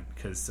moment,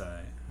 because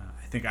I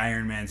think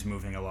Iron Man's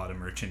moving a lot of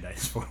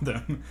merchandise for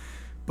them.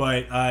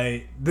 But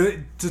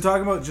to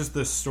talk about just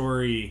the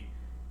story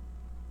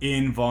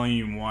in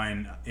Volume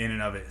 1 in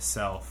and of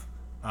itself,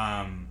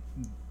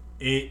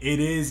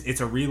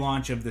 it's a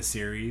relaunch of the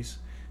series.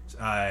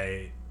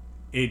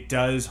 It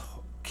does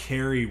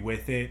carry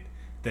with it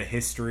the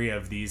history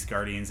of these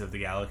Guardians of the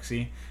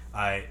Galaxy.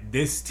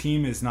 This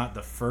team is not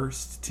the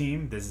first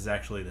team. This is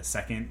actually the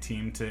second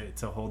team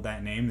to hold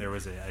that name. There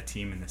was a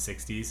team in the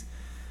 60s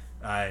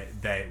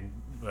that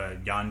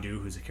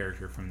Yondu, who's a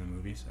character from the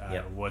movies,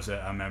 was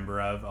a member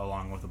of,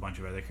 along with a bunch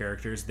of other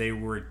characters. They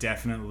were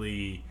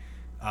definitely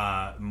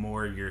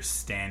more your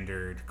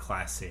standard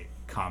classic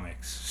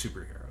comics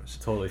superheroes.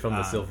 Totally, from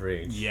the Silver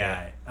Age.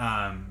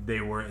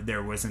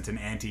 There wasn't an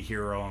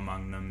anti-hero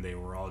among them. They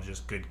were all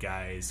just good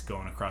guys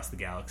going across the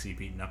galaxy,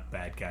 beating up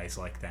bad guys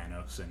like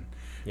Thanos and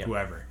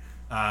whoever.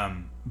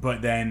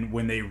 But then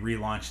when they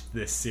relaunched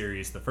this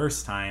series the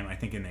first time, I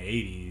think in the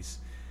 80s,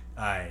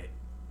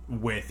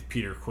 with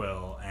Peter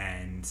Quill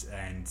and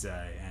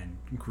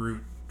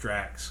Groot,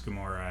 Drax,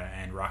 Gamora,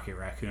 and Rocket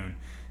Raccoon,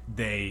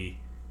 they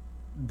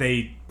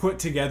put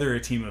together a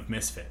team of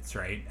misfits,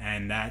 right?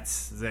 And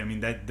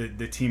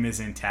the team is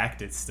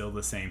intact. It's still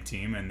the same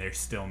team, and they're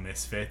still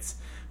misfits.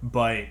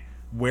 But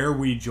where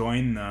we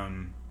join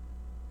them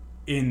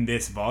in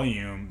this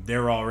volume,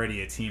 they're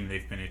already a team.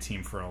 They've been a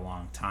team for a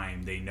long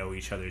time. They know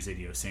each other's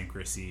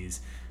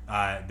idiosyncrasies.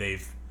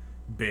 They've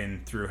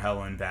been through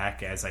hell and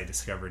back, as I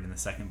discovered in the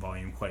second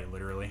volume, quite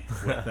literally,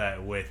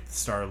 with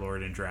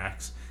Star-Lord and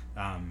Drax.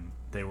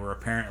 They were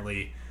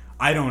apparently,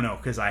 I don't know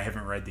because I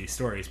haven't read these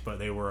stories, but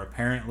they were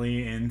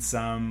apparently in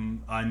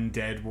some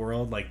undead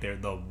world, like they're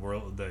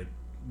the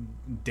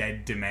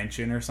dead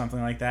dimension or something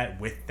like that,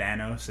 with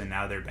Thanos, and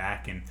now they're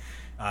back, and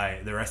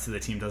the rest of the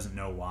team doesn't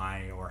know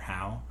why or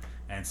how,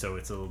 and so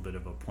it's a little bit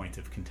of a point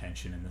of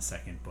contention in the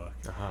second book.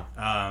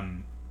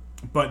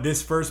 But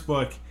this first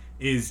book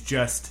is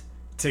just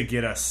to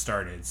get us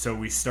started. So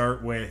we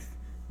start with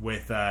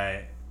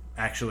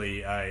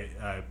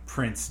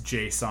Prince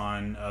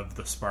Jason of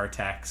the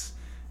Spartax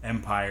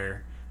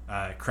Empire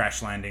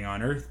crash landing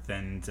on Earth,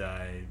 and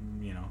the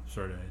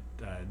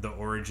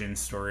origin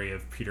story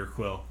of Peter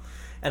Quill.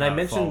 And I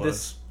mentioned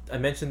this. I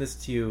mentioned this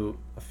to you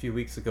a few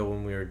weeks ago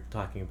when we were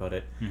talking about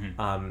it.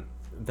 Mm-hmm.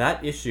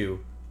 That issue,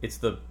 it's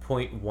the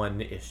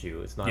 .1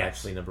 issue. It's not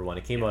actually number 1.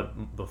 It came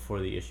out before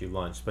the issue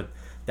launched, but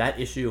that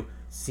issue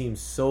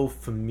seems so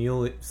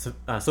familiar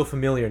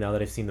now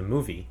that I've seen the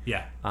movie.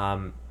 Yeah.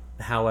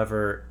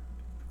 However,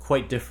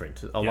 quite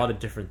different. A lot of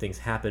different things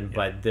happen,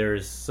 but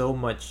there's so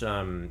much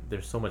going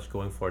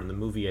for it. And the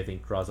movie, I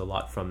think, draws a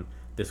lot from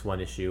this one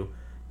issue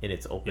in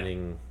its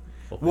opening.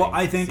 Well,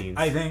 I think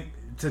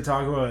to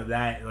talk about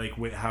that, like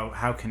with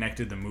how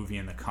connected the movie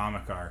and the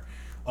comic are.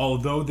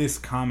 Although this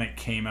comic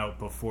came out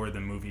before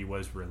the movie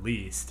was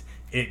released,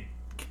 it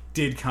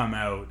did come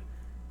out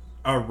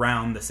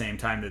around the same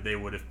time that they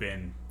would have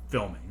been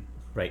filming.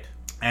 Right.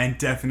 And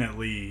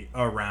definitely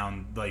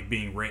around, like,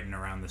 being written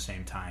around the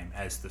same time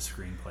as the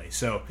screenplay.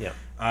 So,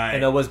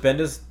 and was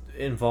Bendis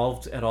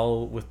involved at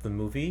all with the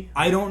movie?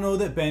 I don't know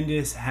that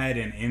Bendis had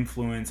an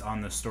influence on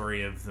the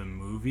story of the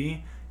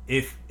movie.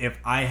 If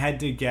I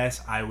had to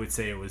guess, I would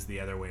say it was the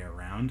other way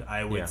around.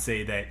 I would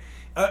say that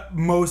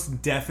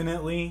most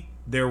definitely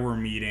there were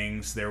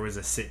meetings. There was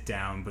a sit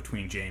down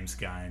between James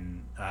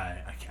Gunn.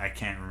 I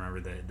can't remember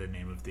the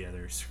name of the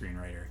other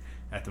screenwriter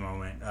at the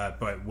moment,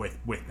 but with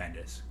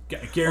Bendis,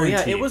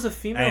 guaranteed. It was a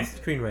female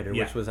screenwriter,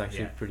 which was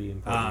actually pretty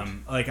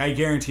important. I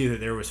guarantee that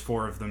there was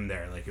 4 of them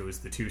there. Like, it was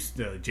the two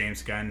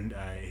James Gunn,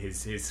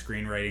 his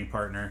screenwriting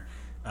partner,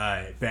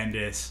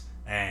 Bendis,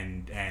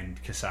 and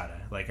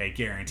Quesada. Like, I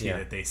guarantee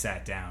that they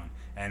sat down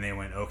and they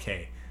went,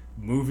 okay,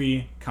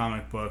 movie,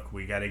 comic book,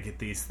 we got to get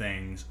these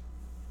things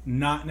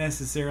not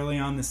necessarily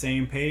on the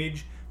same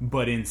page,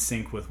 but in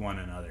sync with one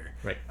another.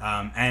 Right.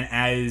 And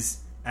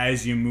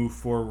as you move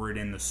forward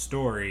in the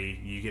story,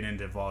 you get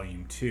into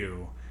volume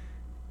 2,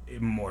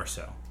 more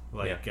so.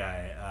 Like,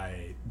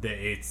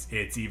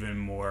 it's even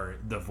more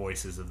the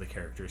voices of the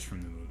characters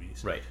from the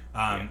movies. Right.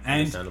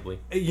 Understandably.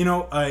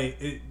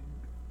 And,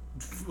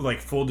 like,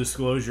 full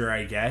disclosure,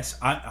 I guess,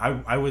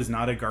 I was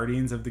not a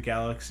Guardians of the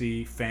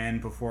Galaxy fan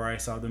before I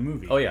saw the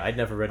movie. Oh, yeah, I'd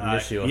never read an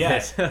issue of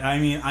it. I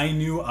mean, I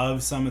knew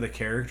of some of the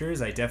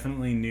characters. I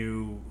definitely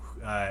knew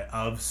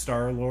of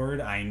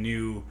Star-Lord. I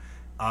knew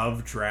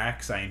of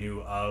Drax. I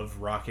knew of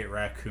Rocket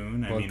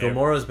Raccoon.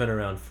 Gamora's been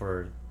around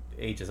for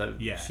ages.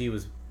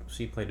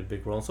 She played a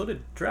big role, and so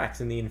did Drax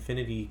in the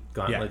Infinity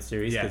Gauntlet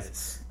series.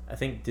 Yes. I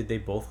think, did they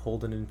both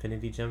hold an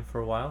Infinity Gem for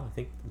a while? I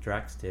think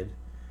Drax did.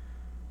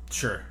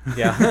 Sure.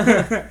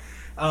 Yeah.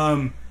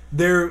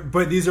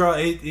 But these are all,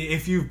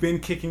 if you've been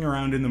kicking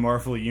around in the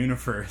Marvel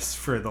universe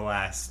for the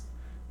last,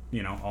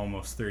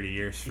 almost 30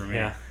 years for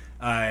me,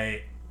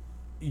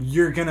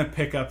 you're gonna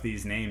pick up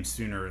these names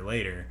sooner or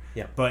later.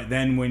 Yeah. But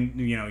then when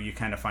you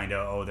kind of find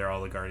out, they're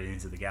all the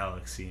Guardians of the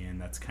Galaxy, and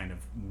that's kind of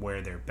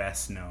where they're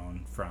best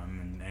known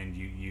from, and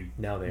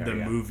the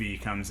movie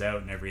comes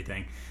out and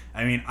everything.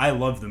 I mean, I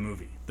love the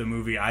movie. The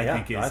movie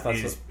I think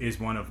is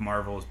one of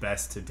Marvel's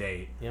best to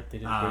date. Yep, they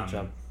did a great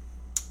job.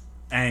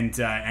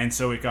 And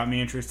so it got me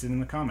interested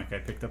in the comic. I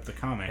picked up the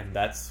comic, and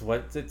that's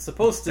what it's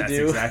supposed to do.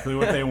 That's exactly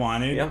what they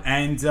wanted. Yep.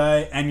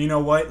 And you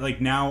know what?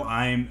 Like, now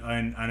I'm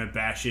an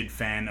unabashed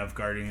fan of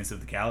Guardians of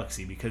the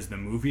Galaxy because the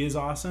movie is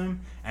awesome,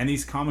 and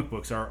these comic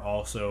books are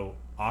also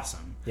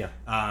awesome. Yeah.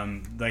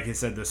 Like I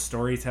said, the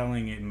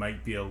storytelling, it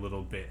might be a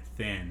little bit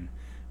thin,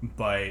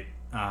 but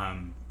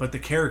the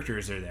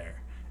characters are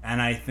there.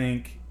 And I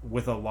think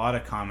with a lot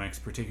of comics,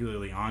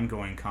 particularly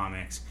ongoing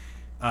comics,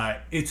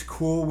 it's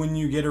cool when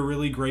you get a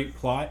really great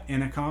plot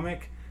in a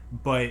comic,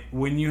 but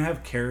when you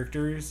have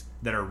characters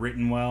that are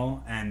written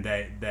well and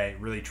that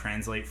really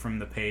translate from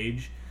the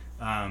page,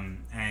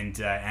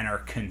 and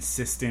are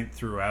consistent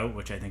throughout,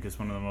 which I think is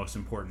one of the most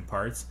important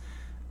parts,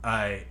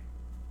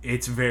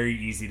 it's very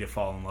easy to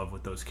fall in love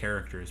with those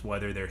characters,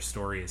 whether their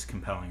story is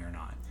compelling or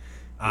not.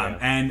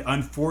 And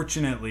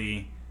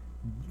unfortunately,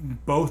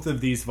 both of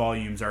these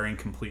volumes are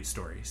incomplete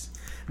stories.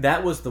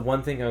 That was the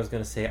one thing I was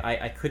going to say.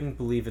 I couldn't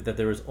believe it that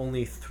there was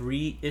only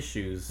 3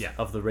 issues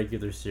of the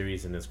regular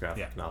series in this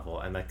graphic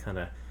novel, and that kind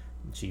of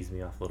cheesed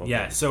me off a little bit.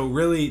 Yeah, so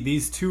really,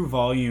 these 2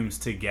 volumes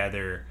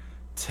together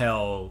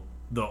tell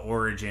the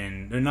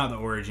origin, or not the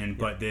origin,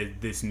 but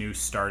this new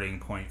starting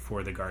point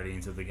for the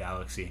Guardians of the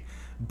Galaxy.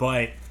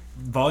 But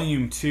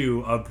Volume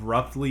 2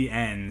 abruptly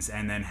ends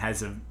and then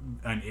has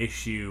an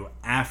issue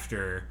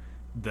after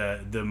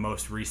the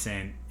most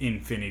recent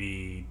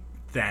Infinity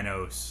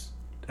Thanos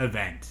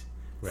event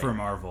for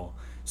Marvel.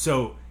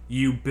 So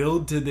you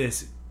build to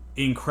this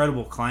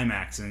incredible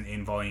climax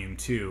in Volume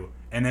 2,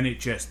 and then it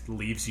just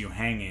leaves you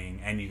hanging,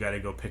 and you got to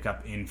go pick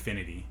up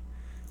Infinity.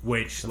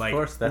 Which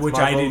Marvel's,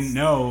 I didn't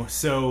know.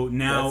 So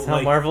now that's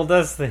how Marvel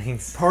does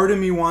things. Part of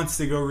me wants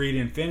to go read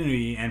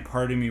Infinity, and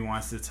part of me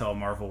wants to tell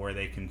Marvel where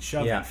they can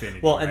shove Infinity.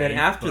 Well, and then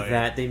after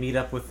that, they meet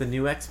up with the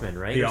new X-Men,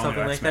 right, or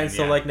something like that.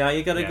 So now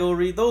you got to go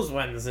read those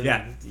ones.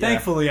 And,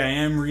 Thankfully, I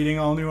am reading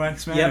all new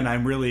X-Men, and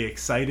I'm really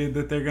excited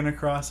that they're going to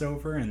cross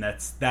over, and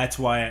that's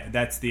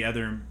the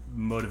other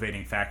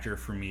motivating factor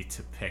for me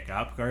to pick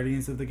up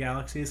Guardians of the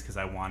Galaxy, because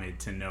I wanted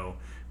to know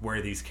where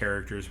these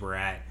characters were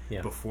at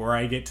before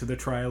I get to the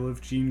trial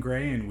of Jean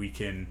Grey, and we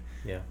can,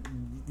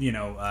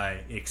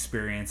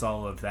 experience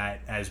all of that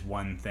as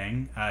one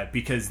thing.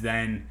 Because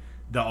then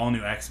the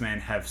all-new X-Men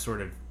have sort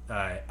of,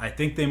 I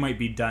think they might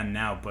be done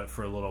now, but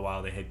for a little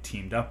while they had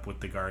teamed up with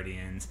the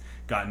Guardians,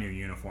 got new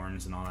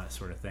uniforms and all that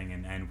sort of thing,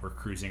 and were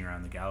cruising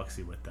around the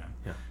galaxy with them.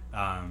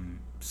 Yeah.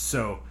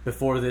 So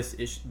before the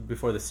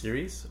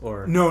series,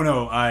 or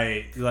no,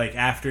 I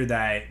after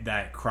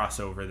that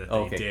crossover that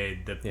they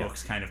did, the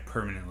books kind of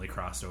permanently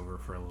crossed over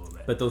for a little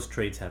bit. But those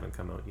trades haven't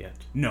come out yet.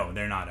 No,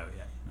 they're not out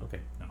yet.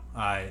 Okay.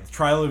 No.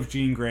 Trial of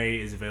Jean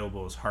Grey is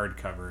available as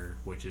hardcover,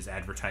 which is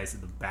advertised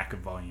at the back of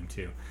Volume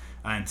 2,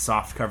 and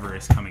softcover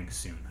is coming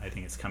soon. I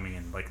think it's coming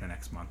in the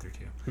next month or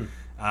 2.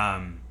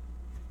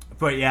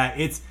 But yeah,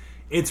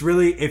 it's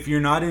really, if you're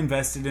not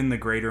invested in the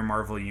greater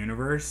Marvel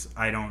universe,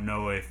 I don't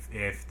know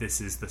if this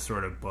is the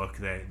sort of book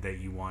that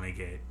you want to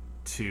get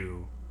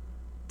too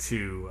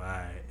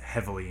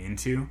heavily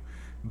into.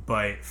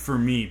 But for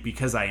me,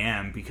 because I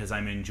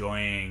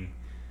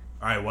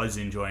was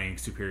enjoying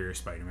Superior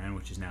Spider-Man,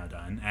 which is now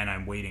done, and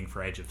I'm waiting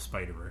for Edge of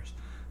Spider-Verse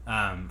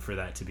for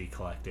that to be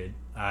collected.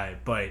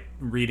 But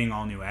reading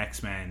all new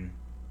X-Men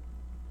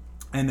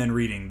and then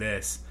reading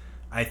this,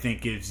 I think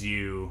gives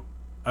you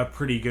a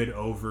pretty good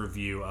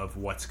overview of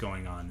what's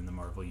going on in the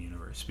Marvel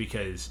universe,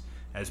 because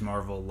as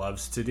Marvel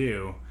loves to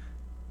do,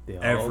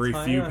 every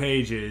few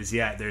pages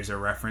there's a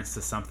reference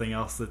to something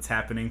else that's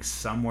happening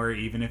somewhere,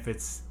 even if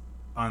it's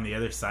on the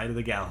other side of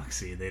the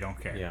galaxy. They don't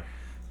care.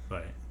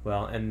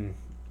 And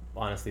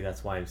honestly,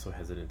 that's why I'm so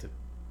hesitant to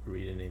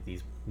read any of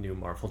these new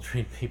Marvel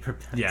trade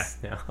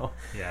paperbacks now.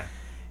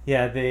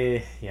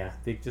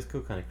 They just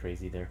go kind of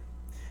crazy there.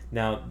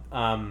 Now,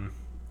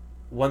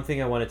 one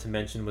thing I wanted to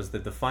mention was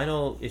that the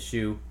final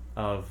issue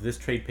of this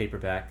trade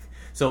paperback,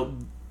 so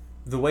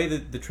the way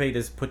that the trade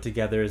is put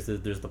together is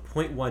that there's the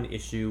 0.1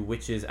 issue,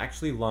 which is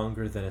actually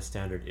longer than a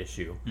standard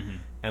issue.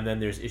 And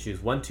then there's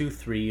issues 1, 2,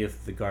 3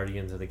 of the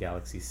Guardians of the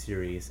Galaxy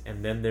series.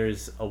 And then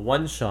there's a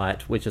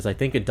one-shot, which is, I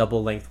think, a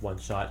double-length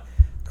one-shot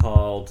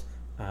called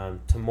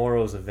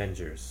Tomorrow's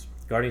Avengers.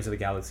 Guardians of the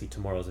Galaxy,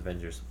 Tomorrow's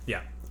Avengers.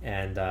 Yeah.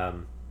 And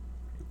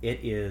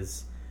it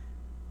is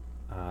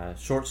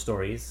short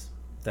stories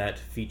that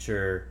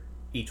feature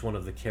each one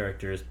of the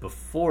characters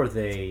before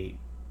they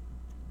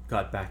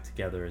got back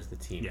together as the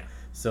team. Yeah.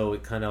 So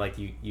it kind of like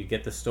you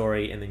get the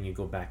story and then you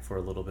go back for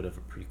a little bit of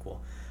a prequel.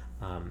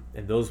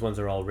 And those ones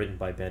are all written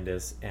by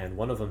Bendis, and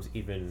one of them's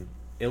even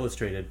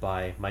illustrated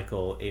by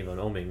Michael Avon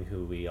Oeming,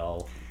 who we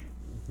all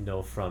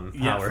know from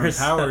Powers.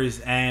 From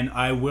Powers. And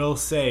I will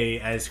say,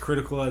 as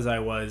critical as I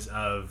was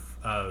of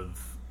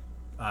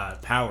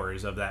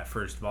Powers, of that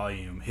first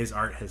volume, his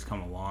art has come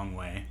a long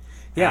way.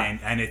 Yeah,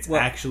 and it's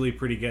actually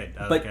pretty good.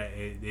 But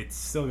it's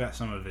still got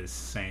some of his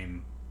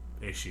same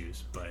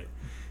issues, but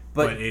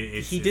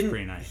it's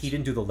pretty nice. He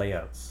didn't do the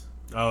layouts.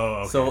 Oh,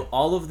 okay. So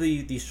all of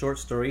these short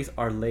stories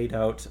are laid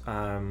out.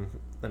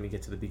 Let me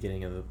get to the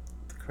beginning of the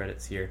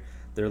credits here.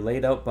 They're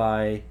laid out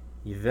by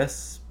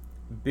Yves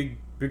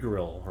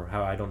Biggerel, or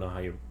I don't know how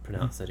you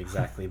pronounce it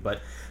exactly.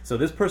 But so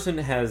this person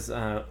has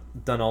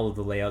done all of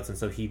the layouts, and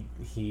so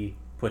he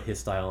put his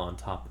style on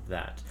top of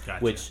that,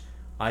 Gotcha. Which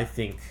I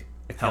think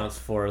accounts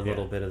for a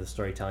little bit of the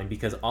storytelling,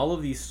 because all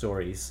of these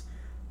stories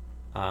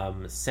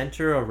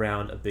center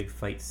around a big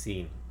fight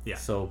scene. Yeah.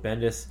 So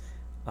Bendis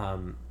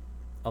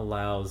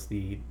allows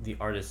the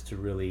artist to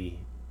really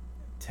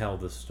tell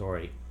the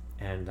story,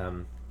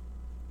 and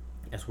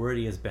as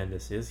wordy as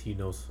Bendis is, he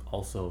knows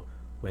also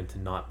when to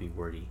not be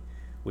wordy,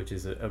 which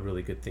is a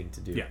really good thing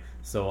to do. Yeah.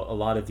 So a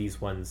lot of these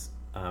ones,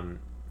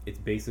 it's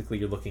basically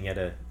you're looking at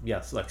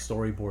like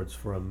storyboards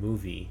for a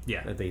movie.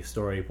 Yeah. That they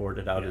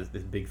storyboarded out as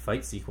this big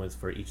fight sequence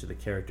for each of the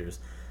characters.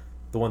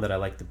 The one that I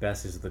like the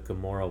best is the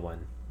Gamora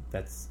one.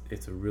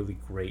 It's a really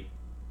great,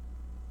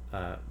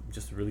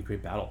 just a really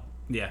great battle.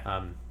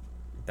 Yeah.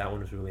 That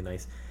one was really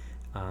nice.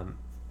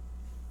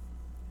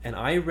 And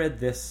I read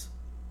this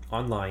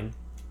online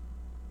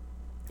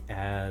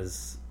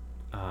as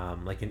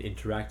like an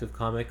interactive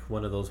comic,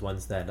 one of those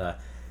ones that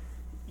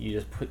you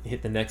just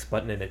hit the next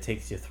button and it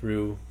takes you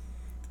through,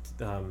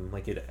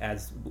 like it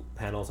adds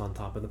panels on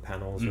top of the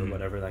panels or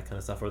whatever, that kind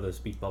of stuff, or the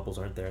speech bubbles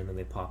aren't there and then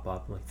they pop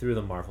up, like through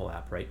the Marvel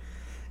app, right?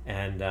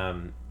 And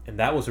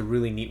that was a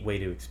really neat way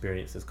to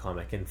experience this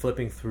comic. And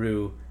flipping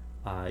through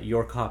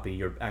your copy,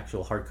 your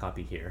actual hard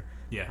copy here,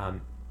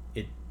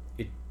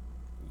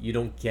 you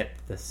don't get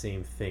the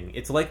same thing.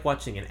 It's like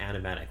watching an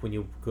animatic when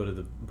you go to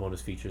the bonus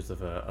features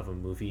of a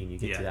movie and you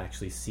get to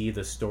actually see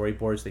the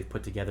storyboards. They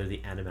put together the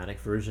animatic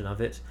version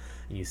of it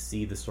and you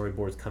see the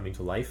storyboards coming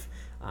to life.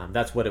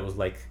 That's what it was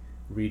like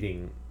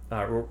reading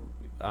or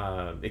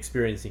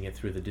experiencing it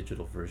through the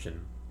digital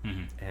version.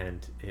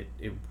 And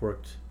it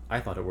worked. I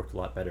thought it worked a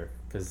lot better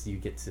because you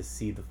get to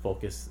see the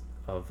focus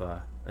of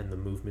and the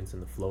movements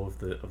and the flow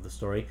of the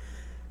story,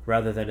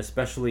 rather than,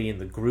 especially in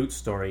the Groot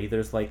story,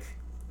 there's like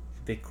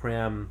they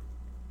cram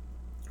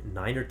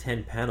 9 or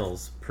 10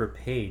 panels per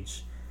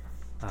page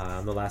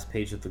on the last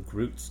page of the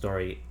Groot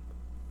story.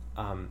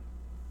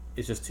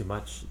 It's just too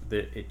much.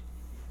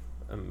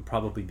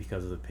 Probably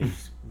because of the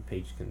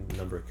page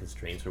number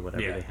constraints or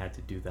whatever, they had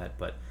to do that.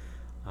 But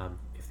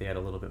if they had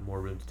a little bit more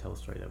room to tell a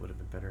story, that would have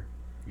been better.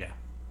 Yeah.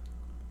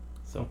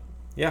 So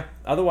yeah.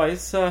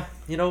 Otherwise,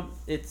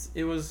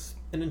 it was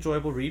an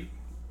enjoyable read.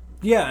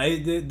 Yeah,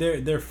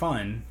 they're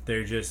fun.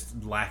 They're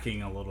just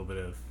lacking a little bit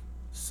of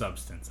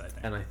substance, I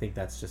think. And I think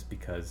that's just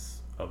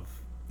because of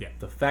Yeah.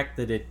 the fact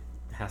that it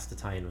has to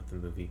tie in with the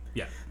movie.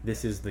 Yeah.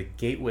 This is the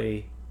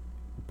gateway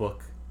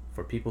book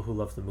for people who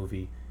love the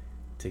movie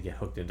to get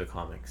hooked into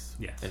comics.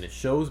 Yes. And it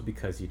shows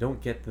because you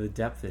don't get the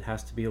depth. It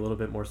has to be a little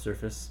bit more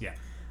surface. Yeah.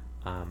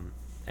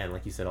 And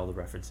like you said, all the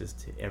references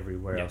to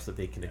everywhere else that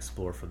they can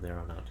explore from there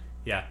on out.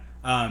 Yeah.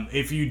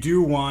 If you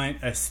do want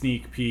a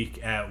sneak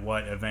peek at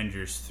what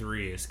Avengers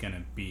 3 is going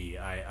to be,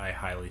 I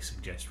highly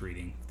suggest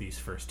reading these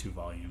first 2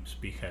 volumes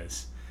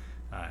because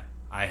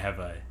I have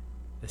a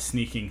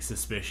sneaking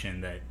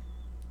suspicion that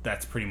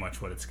that's pretty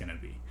much what it's going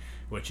to be,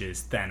 which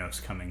is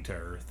Thanos coming to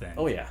Earth and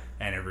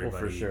and everybody,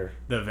 for sure.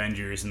 The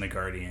Avengers and the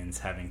Guardians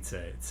having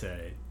to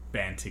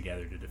band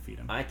together to defeat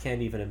him. I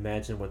can't even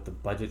imagine what the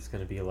budget's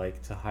going to be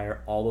like to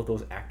hire all of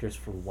those actors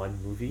for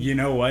one movie. You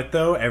know what,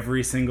 though?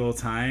 Every single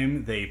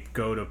time they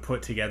go to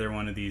put together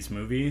one of these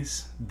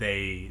movies,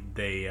 they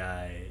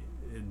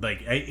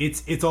like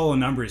it's all a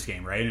numbers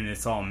game, right? And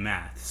it's all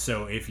math.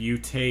 So if you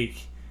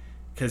take,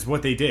 because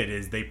what they did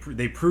is they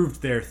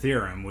proved their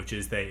theorem, which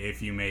is that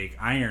if you make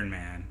Iron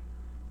Man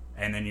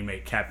and then you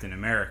make Captain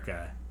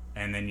America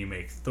and then you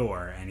make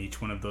Thor, and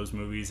each one of those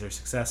movies are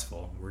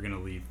successful. We're going to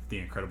leave the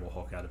Incredible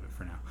Hulk out of it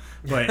for now.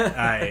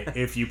 But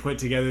if you put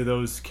together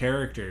those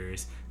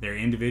characters, they're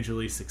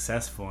individually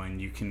successful, and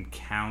you can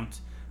count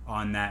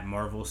on that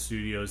Marvel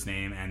Studios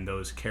name and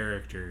those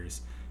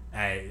characters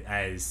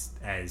as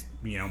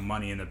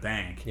money in the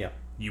bank. Yeah.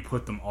 You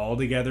put them all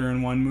together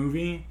in one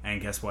movie,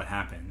 and guess what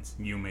happens?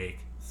 You make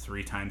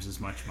 3 times as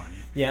much money.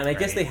 Yeah, and I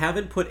guess they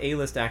haven't put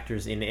A-list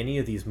actors in any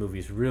of these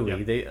movies,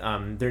 really.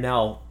 Yep. They're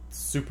now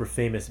super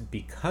famous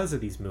because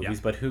of these movies,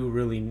 but who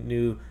really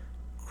knew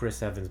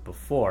Chris Evans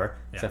before,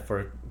 except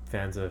for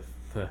fans of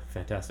the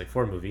Fantastic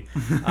Four movie,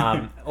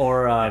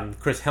 or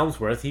Chris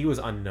Hemsworth. He was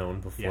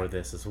unknown before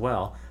this as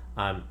well.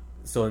 And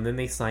then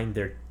they signed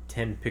their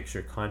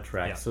 10-picture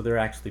contract, so they're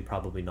actually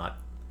probably not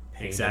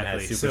paying them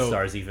as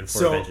superstars even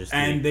for Avengers 3.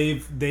 And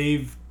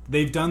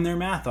they've done their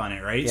math on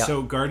it, right? Yeah.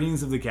 So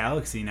Guardians of the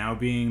Galaxy now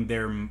being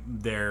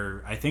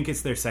their I think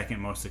it's their second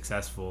most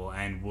successful,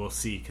 and we'll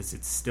see because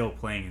it's still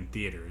playing in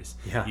theaters,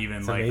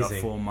 even like amazing.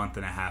 A full month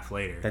and a half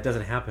later. That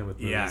doesn't happen with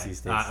movies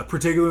these days.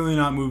 Particularly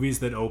not movies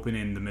that open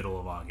in the middle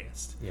of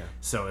August. Yeah.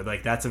 So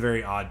like that's a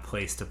very odd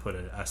place to put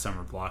a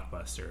summer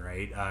blockbuster,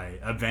 right?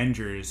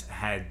 Avengers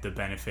had the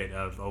benefit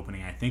of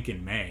opening, I think,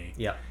 in May.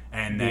 Yeah.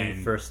 And being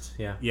then first,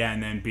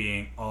 and then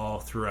being all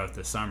throughout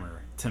the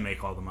summer to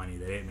make all the money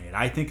that it made.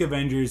 I think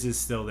Avengers is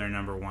still their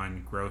number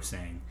one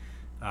grossing,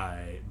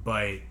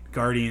 but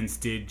Guardians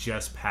did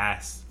just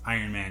pass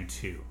Iron Man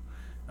 2,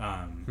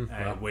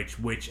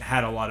 which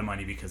had a lot of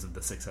money because of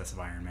the success of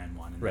Iron Man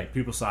 1. And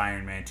people saw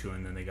Iron Man 2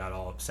 and then they got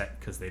all upset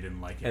because they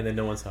didn't like it. And then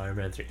no one saw Iron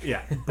Man 3.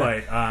 Yeah,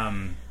 but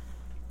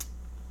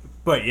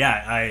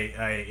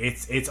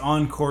it's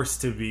on course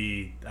to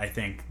be, I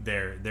think,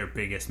 their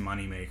biggest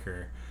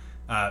moneymaker.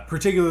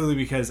 Particularly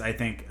because I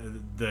think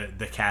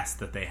the cast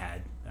that they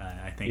had,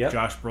 I think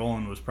Josh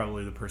Brolin was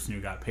probably the person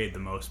who got paid the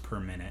most per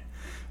minute,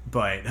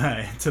 but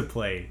to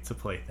play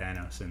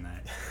Thanos in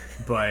that.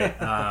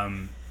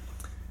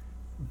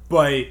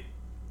 But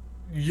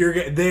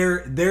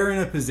they're in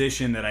a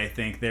position that I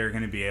think they're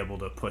going to be able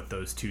to put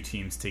those two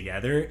teams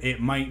together. It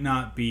might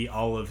not be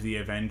all of the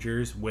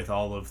Avengers with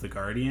all of the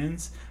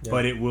Guardians,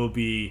 but it will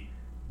be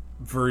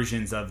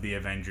versions of the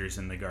Avengers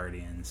and the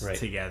Guardians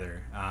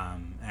together.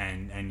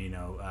 And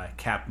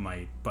Cap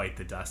might bite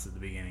the dust at the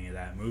beginning of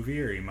that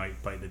movie, or he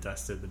might bite the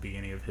dust at the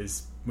beginning of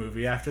his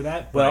movie after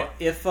that. Well,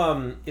 if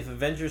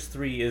Avengers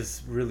 3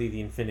 is really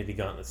the Infinity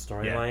Gauntlet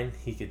storyline,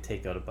 he could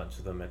take out a bunch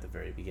of them at the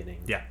very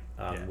beginning.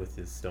 With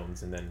his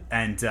stones, and then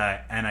and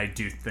I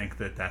do think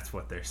that that's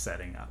what they're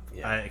setting up.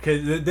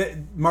 Because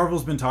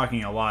Marvel's been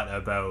talking a lot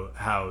about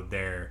how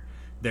they're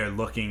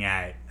looking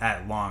at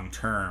long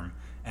term,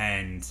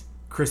 and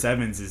Chris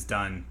Evans is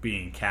done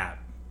being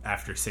Cap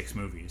after 6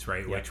 movies,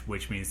 right?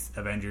 Which means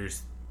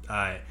Avengers.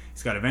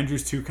 He's got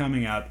Avengers 2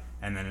 coming up,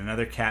 and then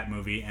another Cap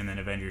movie, and then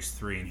Avengers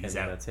 3, and he's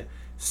out. That's it.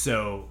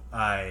 So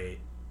I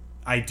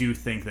do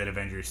think that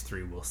Avengers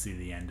 3 will see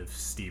the end of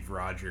Steve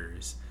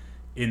Rogers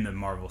in the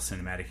Marvel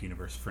Cinematic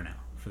Universe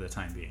for the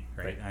time being,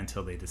 right?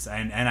 Until they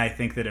decide. And I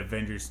think that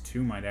Avengers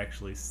 2 might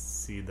actually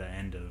see the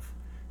end of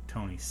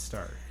Tony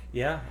Stark.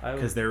 Yeah,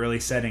 because they're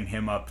really setting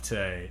him up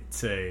to.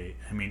 I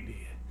mean,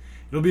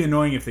 it'll be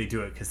annoying if they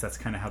do it, because that's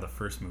kind of how the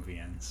first movie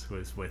ends,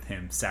 was with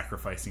him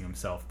sacrificing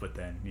himself, but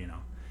then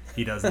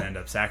he doesn't end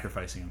up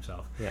sacrificing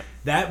himself. Yeah,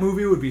 that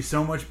movie would be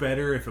so much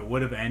better if it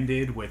would have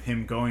ended with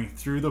him going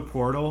through the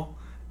portal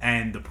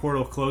and the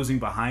portal closing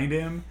behind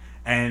him,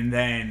 and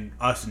then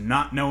us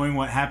not knowing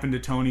what happened to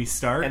Tony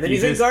Stark. And then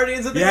he's in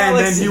Guardians of the Galaxy.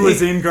 Yeah, and then he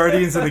was in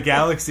Guardians of the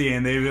Galaxy,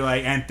 and they'd be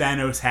like, and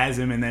Thanos has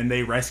him, and then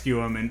they rescue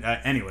him. And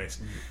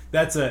anyways,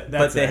 that's a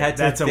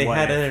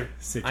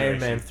Iron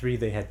Man 3.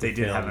 They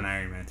did have an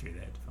Iron Man 3 they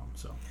had to film.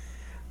 So,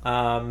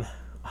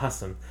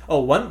 awesome.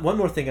 Oh, one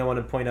more thing I want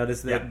to point out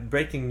is that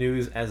breaking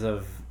news as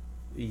of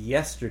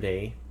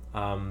yesterday,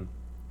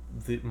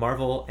 the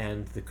Marvel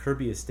and the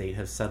Kirby estate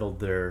have settled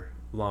their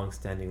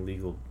long-standing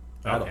legal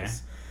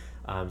battles.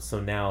 So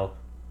now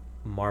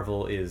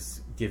Marvel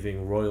is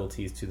giving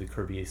royalties to the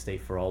Kirby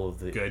estate for all of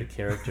the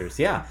characters.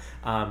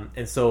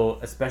 And so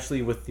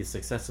especially with the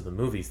success of the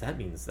movies, that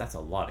means that's a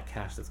lot of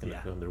cash that's going to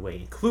go their way,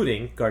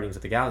 including Guardians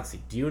of the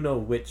Galaxy. Do you know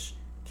which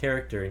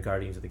character in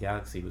Guardians of the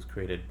Galaxy was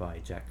created by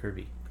Jack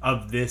Kirby?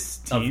 Of this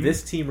team? Of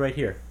this team right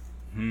here.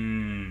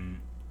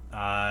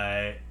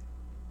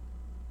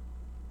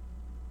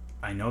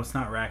 I know it's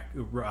not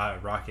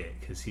Rocket,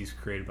 because he's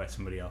created by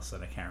somebody else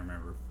that I can't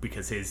remember,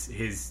 because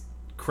his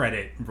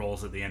credit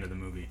rolls at the end of the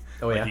movie.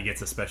 He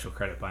gets a special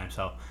credit by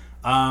himself.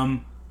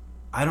 I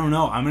don't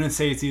know. I'm going to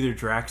say it's either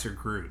Drax or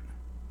Groot.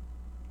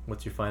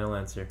 What's your final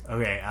answer?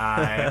 Okay,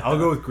 I'll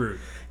go with Groot.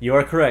 You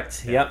are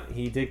correct. Yep,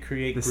 he did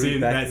create Groot.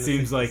 That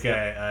seems like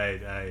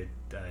a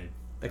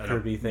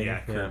Kirby thing. Yeah,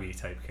 Kirby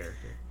type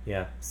character.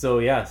 Yeah. So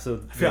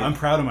I'm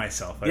proud of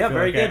myself. I feel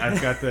very good.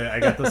 I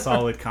got the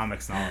solid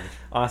comics knowledge.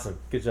 Awesome.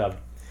 Good job.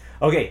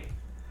 Okay.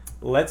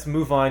 Let's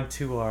move on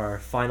to our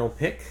final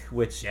pick,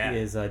 which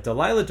is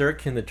Delilah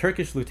Dirk and the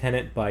Turkish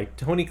Lieutenant by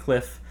Tony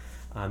Cliff.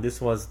 This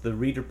was the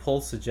reader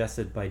poll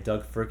suggested by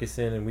Doug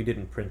Ferguson, and we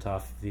didn't print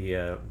off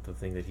the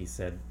thing that he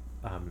said,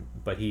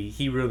 but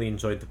he really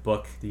enjoyed the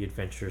book, the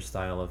adventure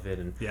style of it,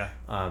 and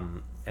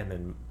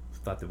then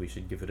thought that we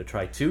should give it a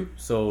try too,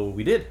 so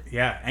we did.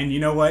 Yeah, and you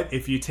know what?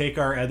 If you take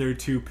our other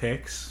 2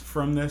 picks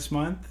from this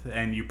month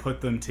and you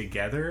put them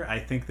together, I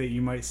think that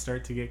you might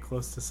start to get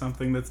close to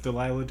something that's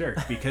Delilah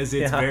Dirk, because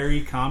it's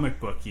very comic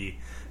booky,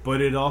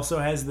 but it also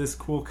has this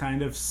cool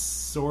kind of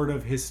sort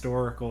of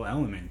historical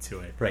element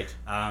to it. Right.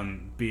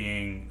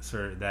 Being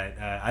sort of that,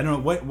 I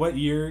don't know, what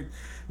year...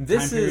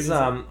 This is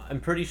I'm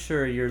pretty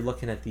sure you're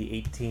looking at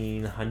the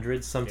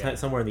 1800s,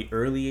 somewhere in the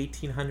early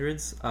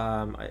 1800s.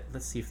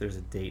 Let's see if there's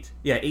a date.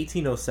 Yeah,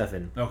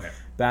 1807. Okay.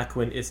 Back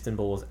when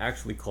Istanbul was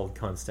actually called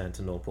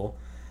Constantinople.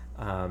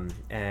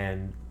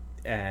 And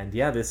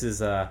this is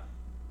the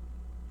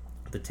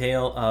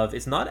tale of...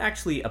 It's not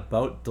actually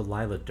about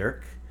Delilah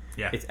Dirk.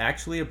 Yeah. It's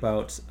actually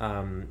about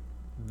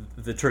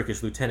the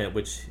Turkish lieutenant,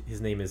 which his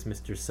name is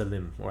Mr.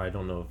 Selim, or I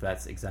don't know if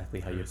that's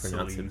exactly how you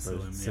pronounce it.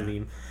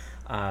 Selim.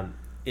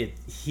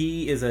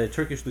 He is a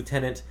Turkish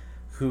lieutenant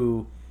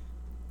who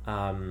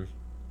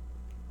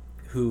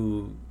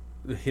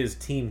his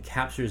team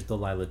captures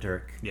Delilah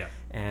Dirk. Yeah.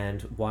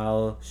 And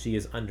while she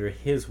is under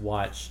his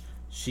watch,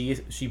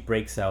 she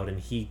breaks out, and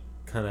he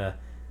kind of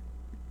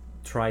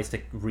tries to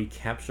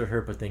recapture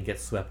her, but then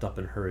gets swept up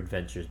in her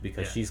adventures,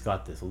 because she's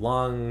got this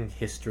long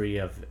history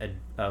of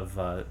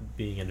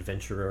being an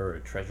adventurer or a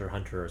treasure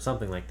hunter or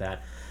something like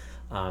that.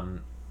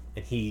 And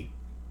he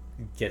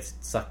gets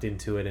sucked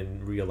into it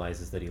and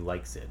realizes that he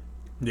likes it.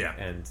 Yeah.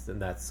 And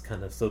that's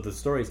kind of... So the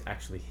story is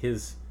actually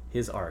his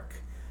arc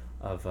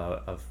of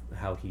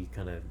how he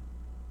kind of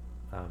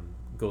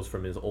goes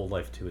from his old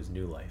life to his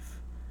new life.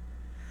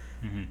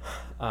 Mm-hmm.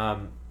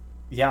 I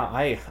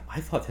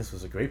thought this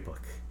was a great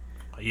book.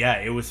 Yeah,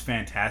 it was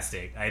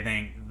fantastic. I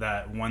think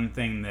that one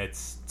thing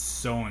that's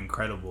so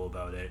incredible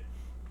about it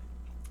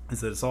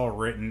is that it's all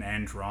written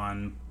and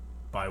drawn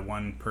by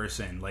one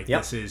person. Like,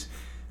 this is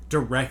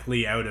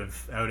directly out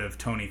of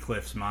Tony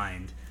Cliff's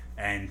mind,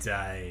 and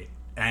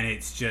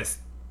it's just,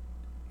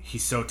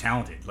 he's so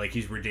talented. Like,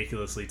 he's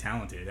ridiculously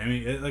talented. I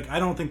mean, like, I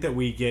don't think that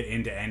we get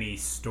into any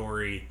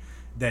story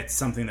that's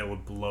something that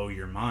would blow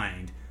your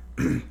mind,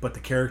 but the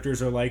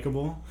characters are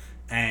likable,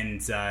 and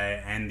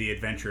the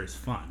adventure is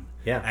fun.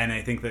 Yeah. And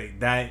I think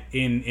that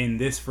in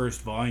this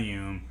first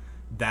volume,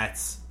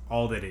 that's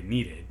all that it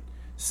needed.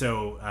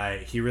 So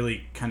he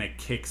really kind of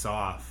kicks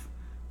off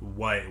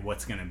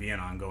what's going to be an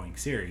ongoing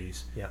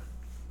series. Yeah.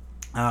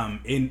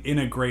 In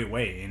a great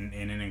way, in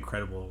an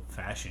incredible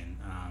fashion.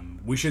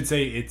 We should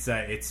say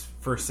it's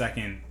First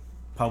Second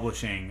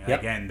Publishing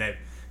again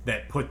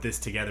that put this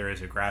together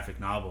as a graphic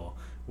novel,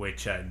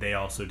 which they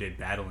also did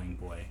Battling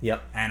Boy.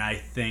 Yep. And I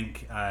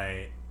think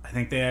they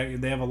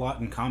have a lot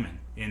in common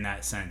in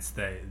that sense,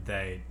 that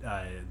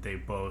they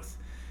both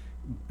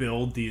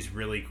build these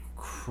really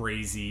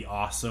crazy,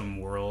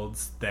 awesome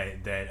worlds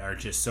that are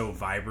just so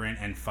vibrant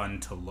and fun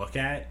to look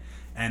at.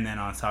 And then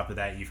on top of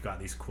that, you've got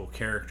these cool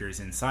characters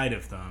inside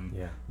of them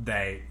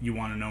that you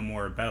want to know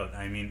more about.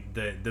 I mean,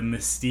 the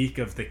mystique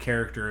of the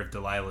character of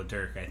Delilah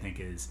Dirk, I think,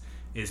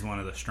 is one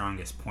of the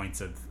strongest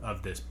points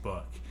of this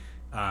book.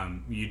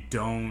 You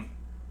don't...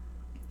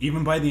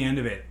 Even by the end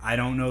of it, I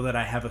don't know that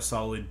I have a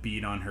solid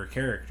beat on her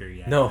character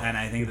yet. No. And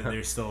I think that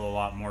there's still a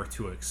lot more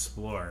to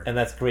explore. And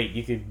that's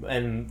great.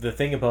 And the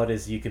thing about it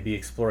is you could be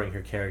exploring her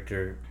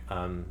character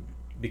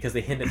because they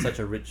hint at such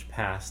a rich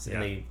past,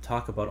 and they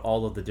talk about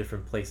all of the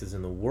different places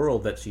in the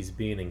world that she's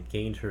been and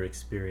gained her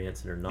experience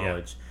and her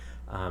knowledge.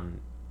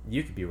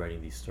 You could be writing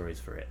these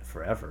stories for it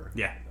forever.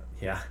 Yeah.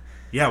 Yeah.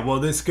 Yeah, well,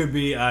 this could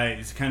be,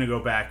 to kind of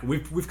go back,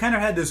 we've kind of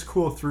had this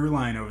cool through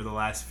line over the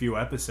last few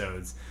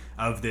episodes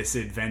of this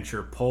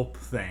adventure pulp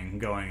thing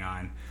going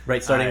on.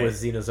 Right, starting with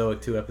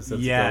Xenozoic 2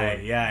 episodes ago.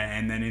 Yeah,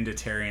 and then into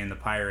Terry and the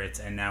Pirates,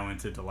 and now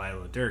into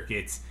Delilah Dirk.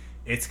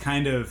 It's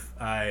kind of,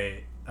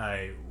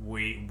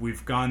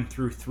 we've gone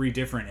through 3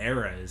 different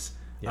eras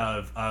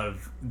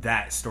of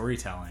that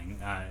storytelling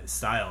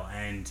style,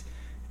 and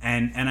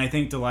I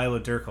think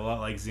Delilah Dirk, a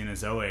lot like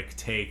Xenozoic,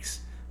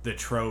 takes the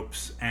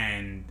tropes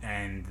and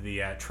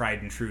the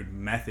tried and true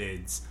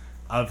methods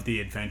of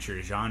the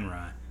adventure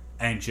genre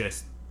and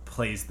just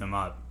plays them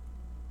up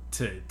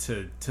to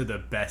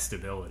the best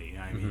ability.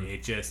 I mean,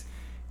 it just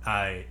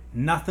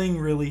nothing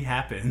really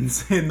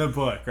happens in the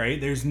book,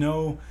 right? There's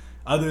no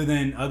other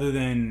than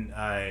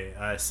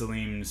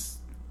Salim's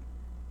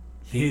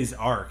his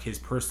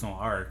personal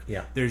arc.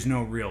 Yeah. There's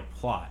no real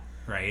plot,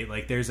 right?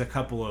 Like, there's a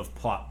couple of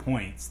plot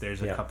points.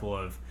 There's a couple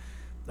of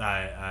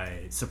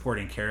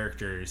supporting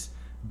characters.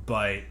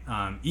 But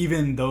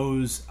even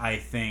those, I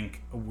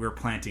think, we're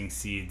planting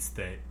seeds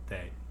that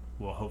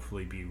will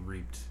hopefully be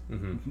reaped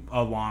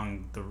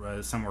along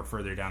the somewhere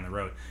further down the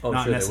road.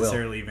 Not sure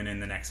necessarily even in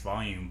the next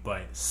volume,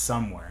 but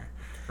somewhere,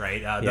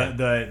 right?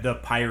 The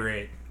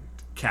pirate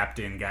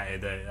captain guy,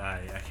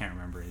 I can't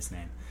remember his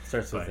name.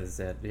 Starts with a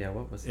Z. Yeah,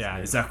 what was his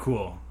name? Is that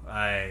cool?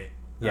 That's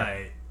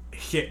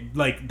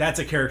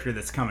a character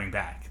that's coming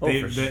back.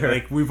 For sure.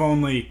 Like, we've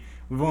only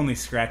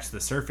scratched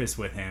the surface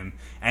with him,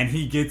 and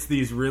he gets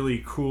these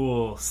really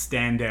cool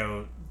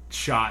standout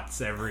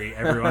shots every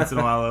once in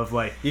a while of,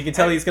 like, you can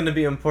tell he's going to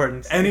be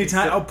important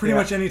anytime. Pretty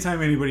much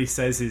anytime anybody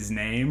says his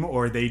name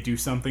or they do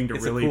something to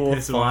really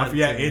piss him off.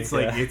 Yeah, it's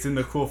like it's in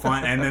the cool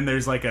font, and then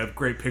there's like a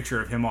great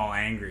picture of him all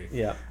angry.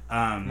 Yeah,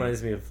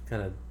 reminds me of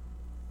kind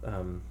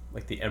of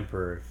like the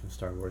Emperor from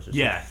Star Wars or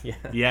something.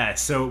 Yeah.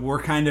 So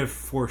we're kind of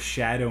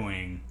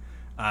foreshadowing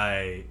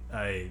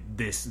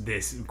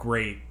this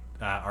great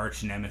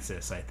arch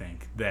nemesis, I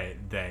think, that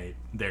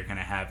they're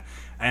gonna have.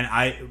 And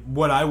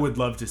what I would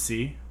love to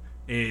see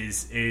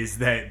is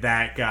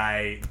that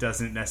guy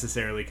doesn't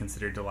necessarily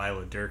consider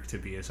Delilah Dirk to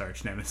be his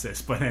arch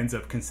nemesis, but ends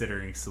up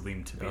considering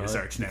Salim to be his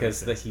arch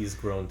nemesis because he's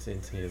grown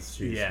into his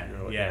shoes.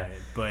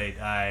 But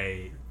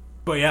I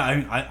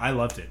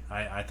loved it.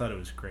 I thought it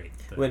was great.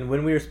 When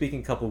we were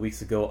speaking a couple of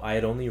weeks ago, I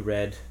had only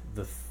read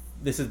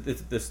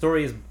the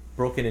story is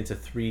broken into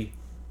three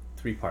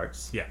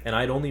parts. Yeah. And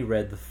I'd only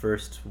read the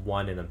first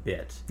one in a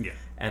bit. Yeah.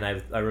 And I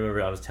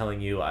remember I was telling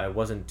you I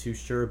wasn't too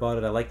sure about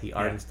it. I like the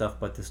art and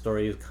stuff, but the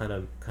story was kind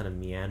of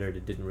meandered.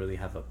 It didn't really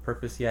have a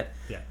purpose yet.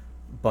 Yeah.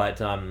 But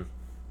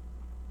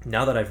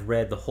now that I've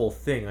read the whole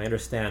thing, I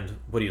understand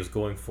what he was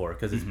going for,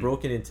 because it's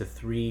broken into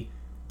 3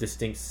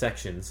 distinct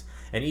sections,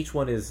 and each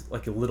one is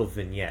like a little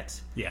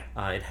vignette. Yeah.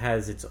 It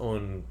has its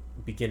own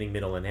beginning,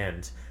 middle, and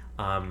end.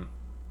 And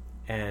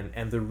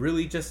they're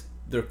really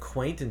they're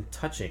quaint and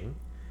touching.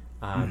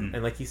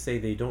 And like you say,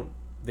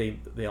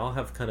 they all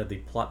have kind of the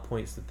plot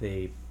points that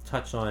they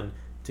touch on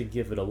to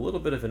give it a little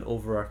bit of an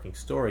overarching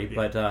story.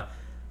 Yeah.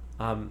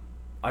 But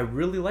I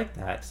really like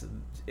that.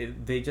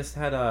 They just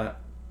had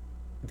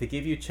they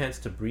gave you a chance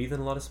to breathe in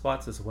a lot of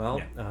spots as well.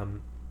 Yeah.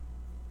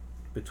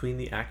 between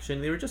the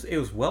action. It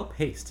was well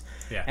paced.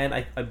 Yeah. And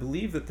I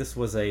believe that this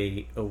was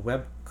a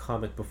web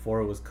comic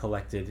before it was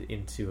collected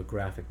into a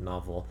graphic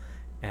novel.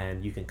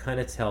 And you can kind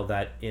of tell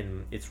that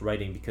in its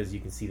writing, because you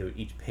can see that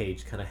each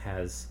page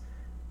has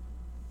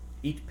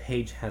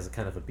a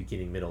kind of a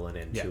beginning, middle, and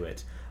end to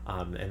it.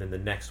 And then the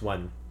next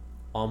one,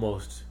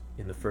 almost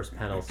in the first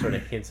panel, sort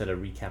of hints at a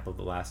recap of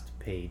the last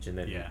page, and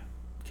then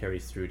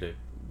carries through to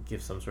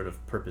give some sort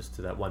of purpose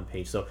to that one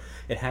page. So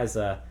it has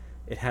that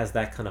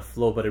kind of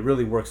flow, but it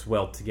really works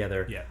well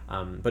together. Yeah.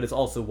 But it's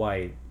also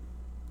why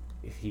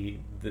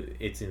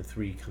it's in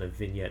 3 kind of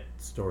vignette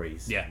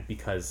stories. Yeah.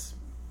 Because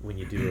when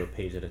you do a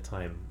page at a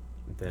time,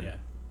 then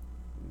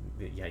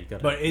you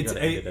got. But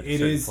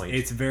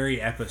it's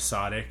very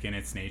episodic in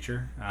its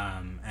nature,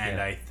 and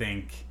I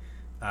think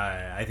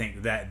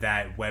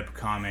that web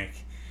comic.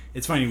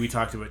 It's funny, we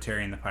talked about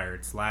Terry and the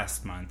Pirates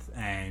last month,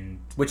 and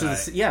which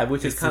is kind of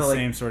like the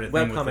same sort of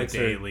thing with the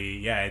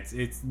daily.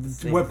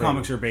 It's web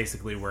comics are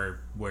basically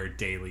where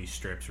daily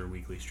strips or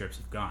weekly strips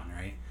have gone,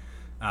 right?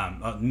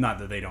 Not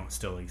that they don't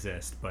still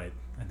exist, but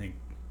I think,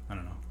 I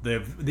don't know,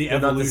 the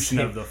evolution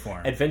of the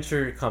form.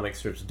 Adventure comic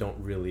strips don't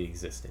really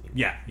exist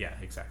anymore. Yeah,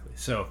 exactly.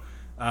 So,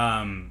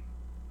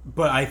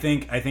 but I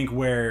think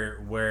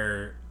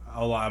where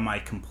a lot of my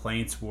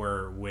complaints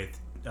were with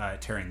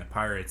Terry and the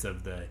Pirates,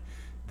 of the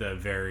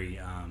very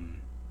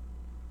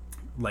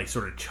like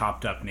sort of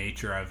chopped up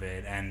nature of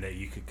it, and that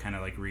you could kind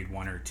of like read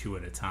 1 or 2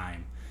 at a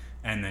time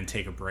and then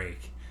take a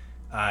break.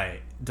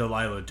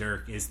 DeLisle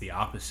Dirk is the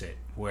opposite,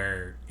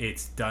 where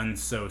it's done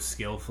so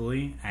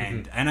skillfully,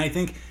 and I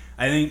think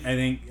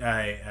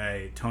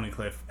Tony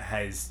Cliff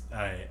has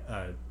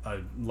a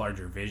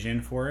larger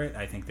vision for it.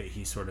 I think that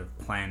he sort of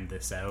planned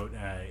this out,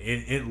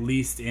 at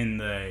least in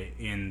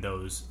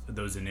those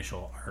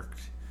initial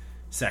arced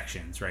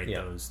sections, right?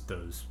 Yeah.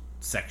 Those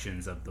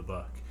sections of the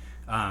book.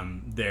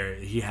 There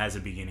he has a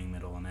beginning,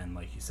 middle, and end,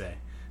 like you say,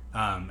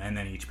 and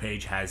then each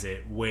page has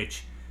it,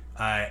 which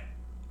any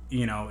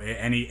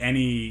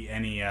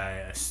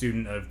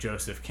student of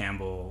Joseph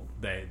Campbell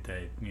that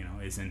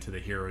is into the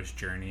hero's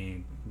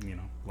journey,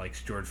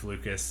 likes George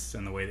Lucas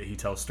and the way that he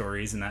tells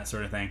stories and that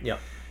sort of thing,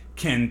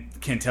 can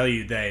tell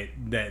you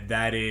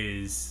that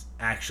is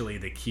actually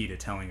the key to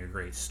telling a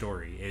great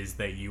story, is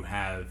that you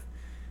have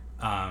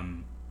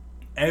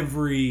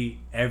every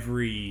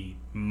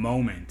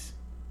moment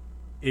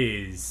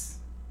is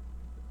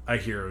a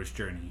hero's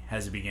journey,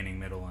 has a beginning,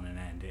 middle, and an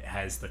end. It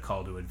has the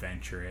call to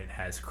adventure. It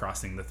has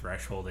crossing the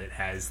threshold. It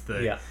has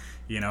the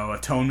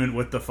atonement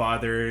with the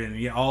Father,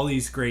 and all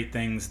these great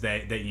things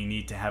that you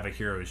need to have a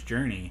hero's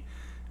journey.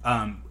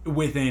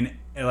 Within,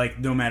 like,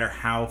 no matter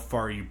how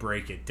far you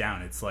break it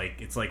down, it's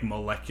like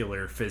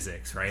molecular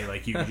physics, right?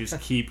 Like, you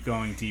just keep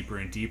going deeper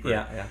and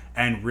deeper.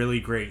 And really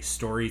great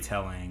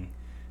storytelling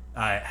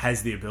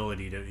has the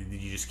ability to,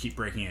 you just keep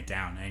breaking it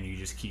down, and you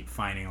just keep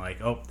finding, like,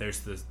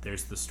 there's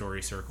the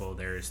story circle,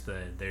 there's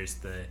the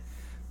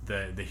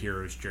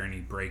hero's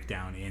journey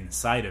breakdown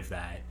inside of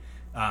that,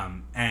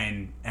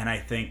 and I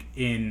think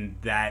in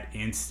that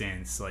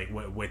instance, like,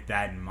 with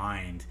that in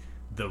mind,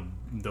 the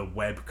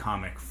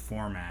webcomic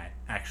format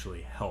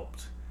actually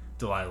helped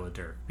DeLisle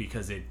Dirk,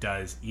 because it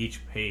does,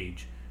 each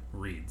page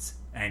reads,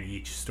 and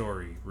each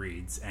story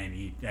reads,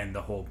 and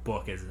the whole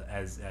book as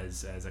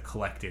a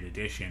collected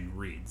edition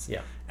reads,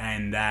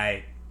 and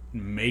that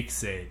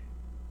makes it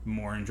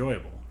more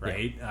enjoyable,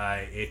 right?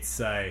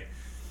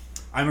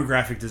 I'm a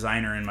graphic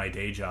designer in my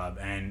day job,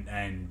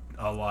 and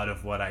a lot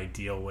of what I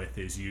deal with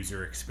is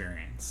user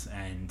experience,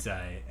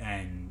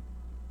 and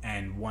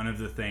one of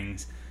the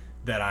things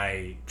that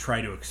I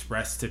try to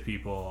express to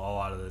people a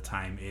lot of the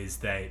time is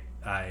that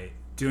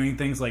doing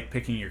things like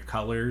picking your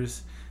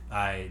colors,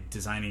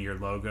 designing your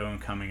logo,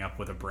 and coming up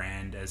with a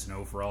brand as an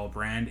overall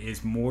brand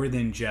is more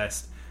than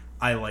just,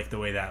 I like the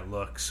way that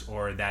looks,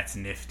 or that's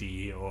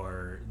nifty,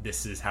 or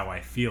this is how I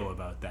feel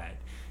about that.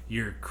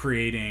 You're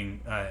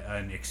creating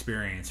an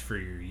experience for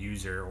your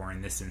user, or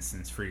in this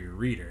instance for your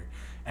reader,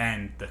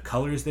 and the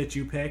colors that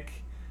you pick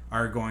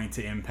are going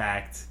to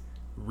impact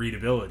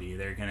readability.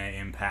 They're going to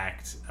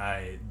impact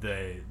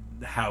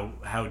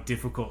how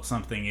difficult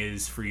something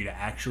is for you to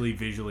actually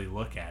visually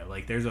look at.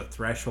 Like, there's a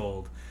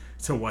threshold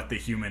to what the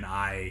human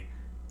eye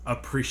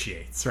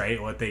appreciates, right?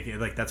 What they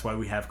like. That's why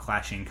we have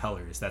clashing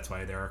colors. That's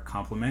why there are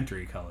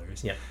complementary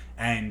colors. Yeah.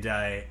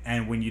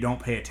 And when you don't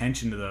pay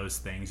attention to those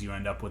things, you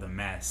end up with a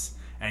mess,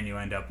 and you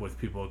end up with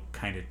people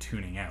kind of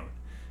tuning out.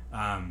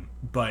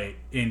 But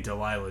in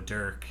DeLisle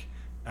Dirk,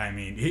 I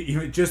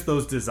mean, just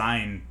those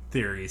design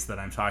theories that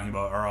I'm talking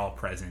about are all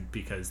present,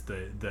 because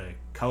the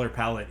color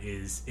palette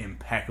is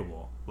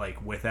impeccable,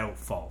 like without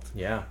fault.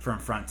 Yeah. From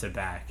front to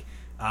back.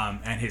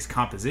 And his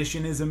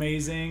composition is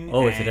amazing.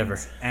 Oh, is it ever?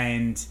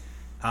 And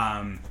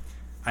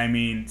I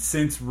mean,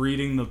 since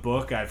reading the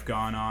book, I've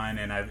gone on,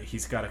 and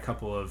he's got a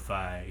couple of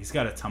he's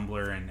got a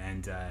Tumblr,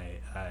 and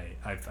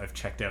I've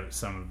checked out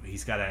some.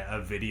 He's got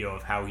a video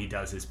of how he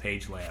does his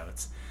page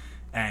layouts,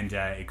 and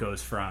it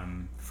goes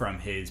from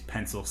his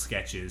pencil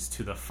sketches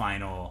to the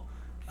final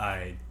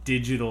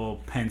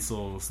digital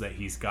pencils that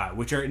he's got,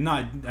 which are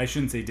not, I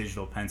shouldn't say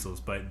digital pencils,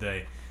 but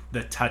the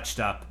touched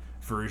up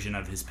version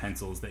of his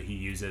pencils that he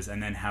uses,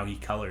 and then how he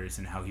colors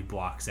and how he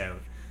blocks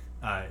out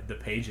the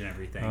page and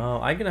everything.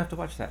 Oh, I'm gonna have to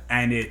watch that.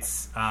 And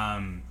it's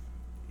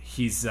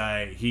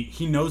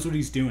he knows what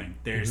he's doing.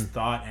 There's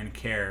thought and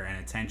care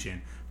and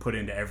attention put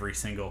into every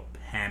single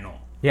panel.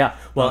 Yeah,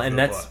 well, and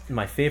that's book.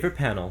 my favorite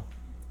panel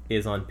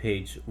is on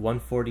page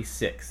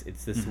 146.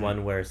 It's this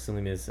one where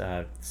Selim is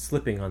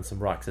slipping on some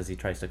rocks as he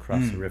tries to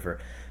cross the river.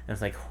 And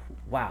it's like,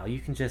 wow, you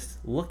can just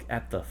look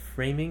at the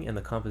framing and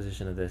the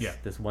composition of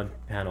this one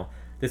panel.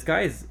 This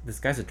guy's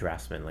a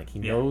draftsman. Like, he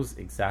knows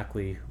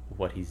exactly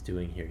what he's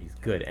doing here. He's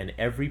good. And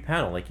every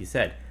panel, like you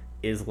said,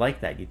 is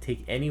like that. You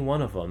take any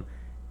one of them,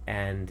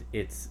 and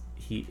it's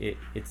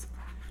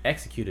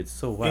executed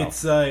so well.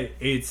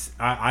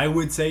 I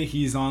would say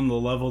he's on the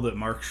level that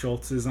Mark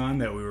Schultz is on,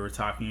 that we were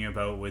talking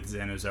about with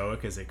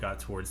Xenozoic as it got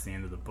towards the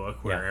end of the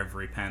book, where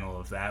every panel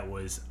of that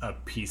was a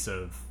piece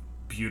of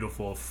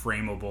beautiful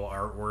frameable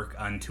artwork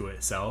unto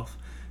itself.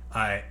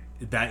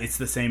 That it's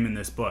the same in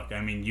this book.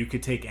 I mean, you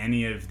could take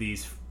any of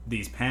these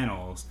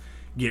panels,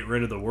 get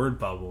rid of the word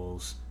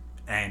bubbles,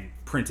 and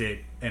print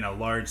it in a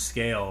large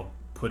scale,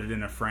 put it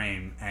in a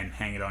frame, and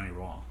hang it on your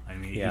wall. I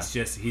mean,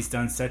 he's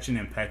done such an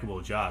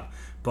impeccable job.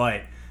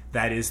 But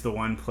that is the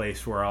one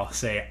place where I'll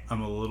say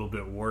I'm a little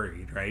bit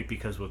worried, right?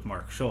 Because with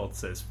Mark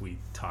Schultz, as we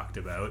talked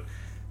about,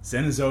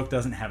 Xenozoic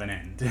doesn't have an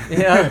end.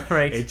 Yeah,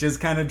 right. It just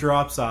kind of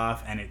drops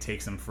off, and it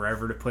takes him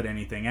forever to put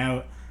anything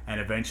out. And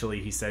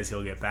eventually he says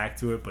he'll get back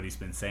to it, but he's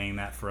been saying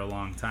that for a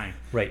long time.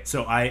 Right.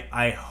 So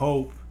I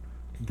hope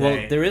that...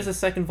 Well, there is a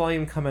second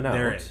volume coming out.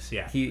 There is,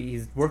 yeah.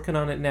 He's working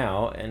on it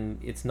now, and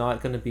it's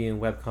not going to be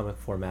in webcomic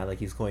format. Like,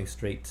 he's going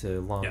straight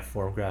to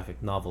long-form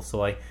graphic novel.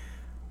 So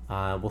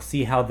we'll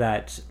see how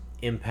that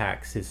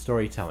impacts his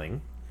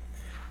storytelling.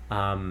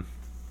 We'll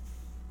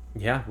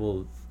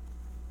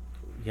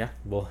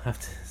have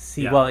to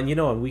see. Yeah. Well,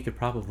 and we could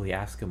probably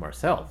ask him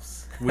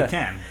ourselves. We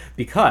can.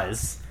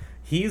 Because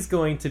he's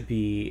going to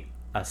be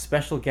a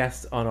special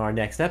guest on our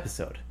next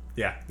episode.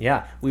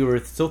 Yeah. We were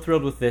so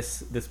thrilled with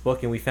this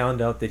book, and we found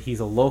out that he's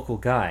a local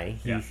guy.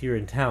 He's here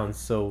in town,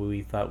 so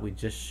we thought we'd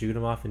just shoot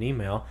him off an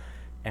email,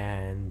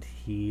 and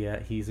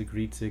he's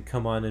agreed to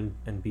come on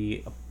and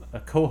be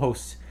a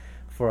co-host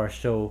for our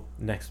show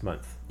next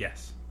month.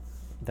 Yes.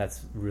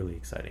 That's really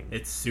exciting.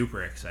 It's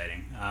super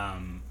exciting.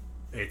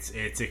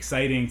 It's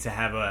exciting to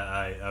have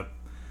a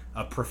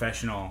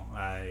professional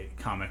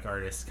comic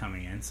artist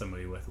coming in,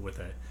 somebody with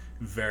a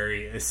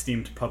very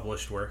esteemed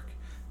published work,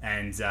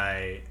 and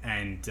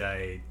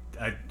a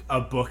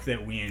book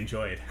that we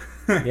enjoyed.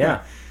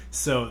 Yeah.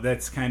 So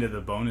that's kind of the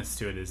bonus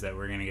to it, is that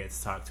we're going to get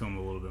to talk to him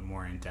a little bit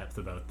more in depth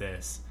about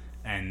this,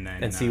 and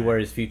then see where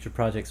his future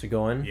projects are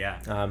going. Yeah.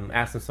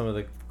 Ask him some of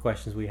the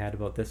questions we had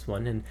about this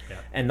one,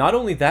 and not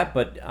only that,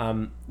 but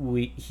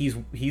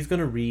he's going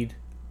to read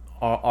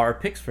our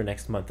picks for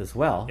next month as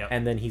well,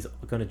 and then he's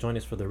going to join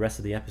us for the rest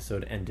of the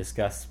episode and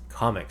discuss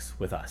comics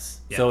with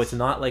us. Yes. So it's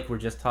not like we're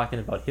just talking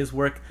about his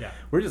work.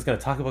 We're just going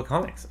to talk about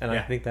comics, and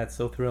I think that's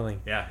so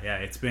thrilling.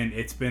 It's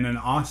been an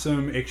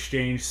awesome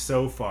exchange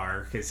so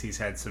far, because he's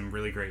had some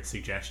really great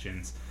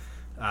suggestions,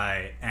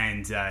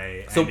 and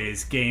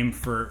is game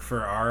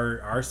for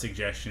our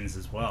suggestions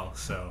as well.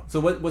 So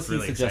what's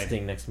really he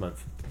suggesting exciting. next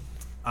month?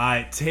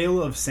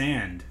 Tale of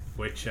Sand,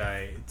 which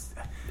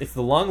it's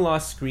the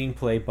long-lost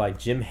screenplay by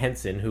Jim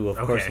Henson, who, of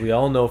course, we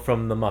all know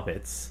from The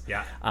Muppets.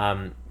 Yeah.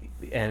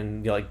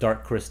 And like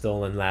Dark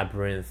Crystal and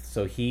Labyrinth.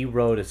 So he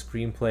wrote a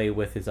screenplay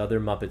with his other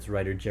Muppets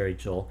writer, Jerry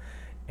Joel,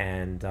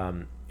 and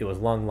it was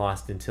long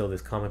lost until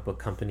this comic book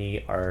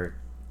company,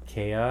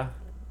 Archaea.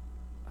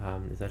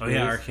 Is that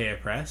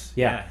Archaea Press?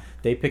 Yeah.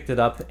 They picked it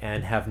up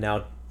and have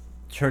now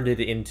turned it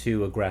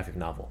into a graphic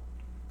novel.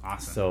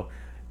 Awesome. So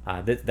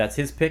that's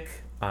his pick.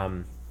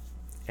 And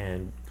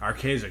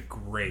Archaea is a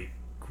great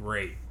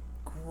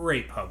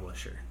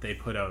publisher. They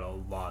put out a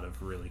lot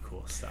of really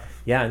cool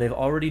stuff. Yeah, and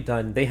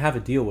they have a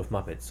deal with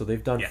Muppets, so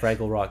they've done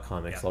Fraggle Rock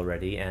comics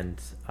already,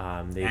 and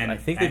I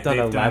think they've done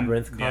a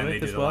Labyrinth comic as well. Yeah, they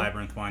did a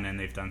Labyrinth one, and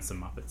they've done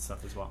some Muppet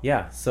stuff as well.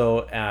 Yeah,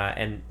 so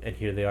and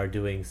here they are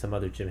doing some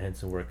other Jim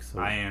Henson work. So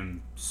I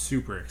am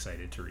super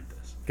excited to read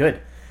this. Good.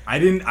 I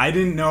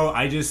didn't know.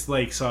 I just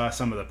saw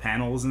some of the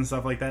panels and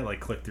stuff like that.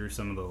 Clicked through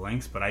some of the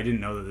links, but I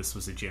didn't know that this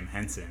was a Jim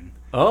Henson.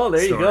 Oh,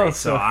 there story. You go.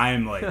 So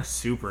I'm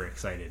super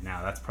excited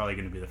now. That's probably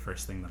going to be the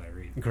first thing that I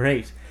read.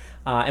 Great.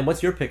 And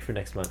what's your pick for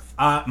next month?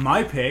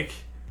 My pick,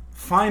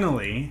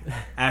 finally,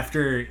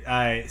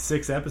 after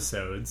 6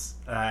 episodes,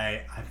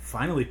 I'm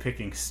finally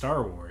picking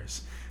Star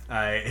Wars.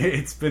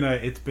 It's been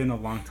a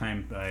long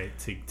time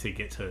to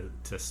get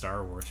to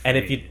Star Wars. And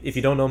if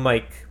you don't know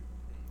Mike,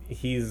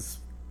 he's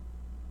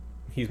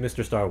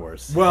Mr. Star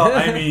Wars. Well,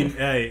 I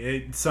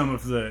mean, some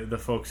of the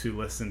folks who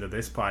listen to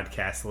this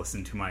podcast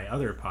listen to my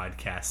other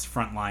podcasts,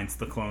 Frontlines,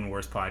 the Clone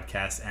Wars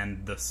podcast,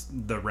 and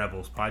the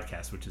Rebels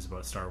podcast, which is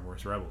about Star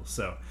Wars Rebels.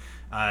 So,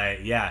 I'm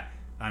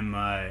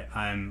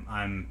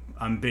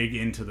big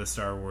into the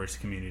Star Wars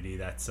community.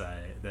 That's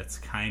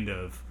kind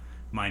of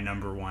my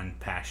number one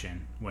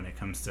passion when it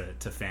comes to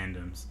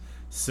fandoms.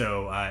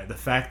 So the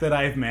fact that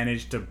I've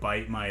managed to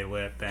bite my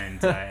lip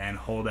and and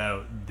hold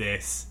out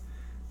this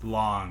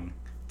long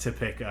to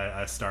pick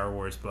a Star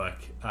Wars book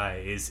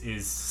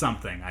is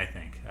something. I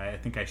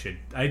think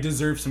I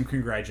deserve some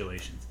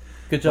congratulations.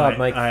 Good job,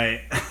 Mike.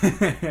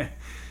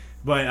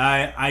 But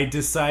I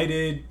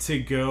decided to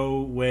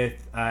go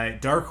with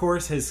Dark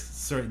Horse.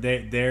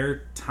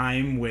 Their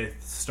time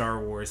with Star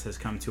Wars has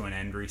come to an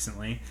end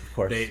recently. Of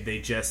course,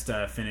 they just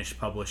finished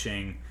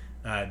publishing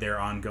their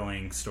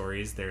ongoing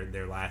stories.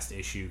 Their last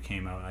issue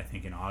came out, I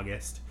think, in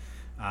August.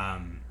 They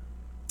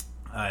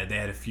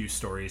had a few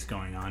stories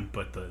going on,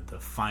 but the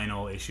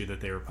final issue that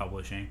they were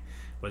publishing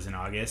was in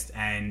August.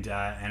 And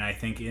I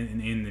think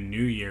in the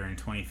new year, in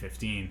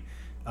 2015,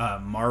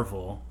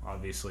 Marvel,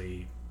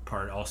 obviously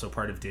also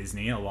part of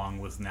Disney, along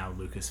with now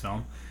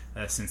Lucasfilm,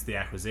 since the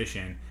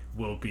acquisition,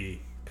 will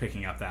be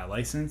picking up that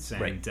license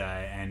and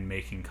and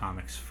making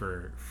comics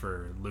for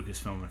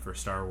Lucasfilm and for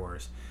Star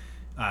Wars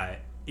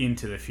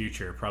into the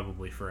future,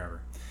 probably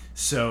forever.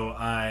 So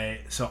I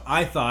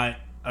thought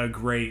a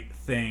great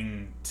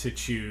thing to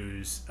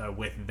choose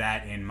with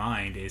that in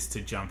mind is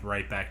to jump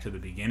right back to the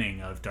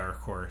beginning of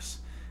Dark Horse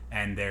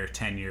and their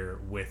tenure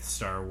with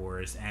Star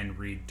Wars and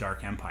read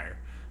Dark Empire.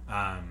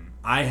 I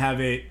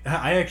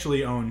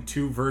actually own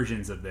two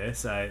versions of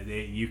this.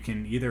 You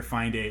can either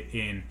find it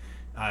in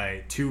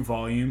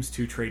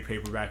two trade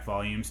paperback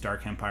volumes,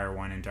 Dark Empire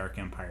 1 and Dark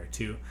Empire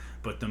 2,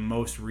 but the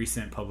most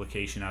recent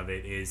publication of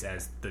it is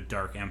as the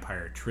Dark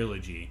Empire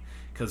trilogy,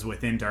 because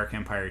within Dark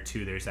Empire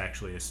 2 there's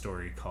actually a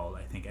story called,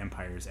 I think,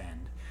 Empire's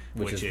End,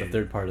 which is the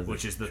third part of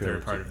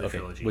the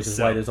trilogy. Which is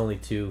why there's only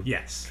two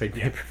trade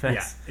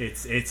paperbacks. Yeah,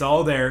 it's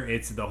all there.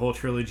 It's the whole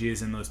trilogy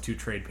is in those two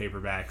trade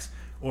paperbacks,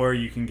 or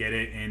you can get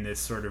it in this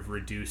sort of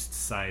reduced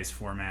size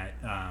format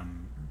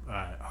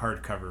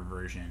hardcover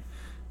version,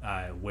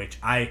 which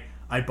I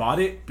bought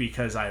it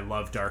because I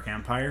love Dark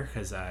Empire,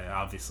 because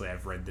obviously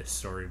I've read this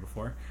story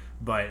before,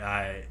 but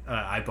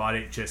I bought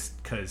it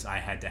just because I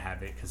had to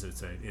have it, because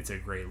it's a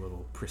great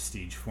little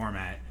prestige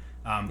format.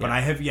 But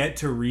I have yet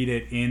to read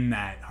it in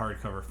that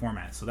hardcover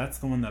format, so that's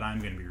the one that I'm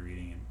going to be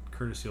reading, and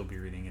Curtis, you'll be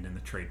reading it in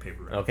the trade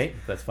paperback. Okay,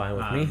 that's fine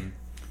with me.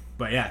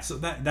 But yeah, so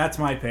that's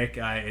my pick.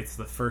 It's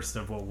the first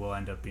of what will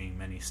end up being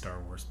many Star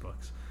Wars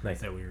books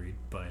that we read.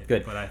 But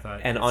good. But I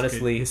thought, and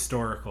honestly,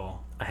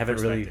 historical. I haven't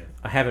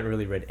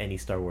really read any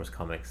Star Wars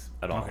comics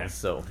at all. Okay.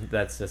 So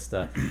that's just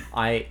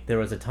there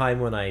was a time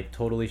when I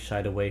totally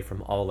shied away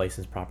from all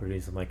licensed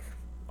properties. I'm like,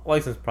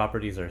 licensed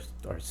properties are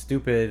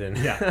stupid, and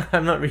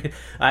I'm not reading.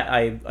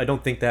 I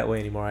don't think that way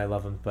anymore. I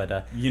love them,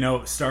 but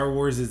Star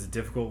Wars is a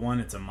difficult one.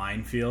 It's a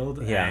minefield,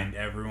 and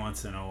every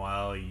once in a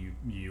while you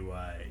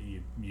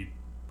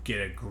get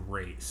a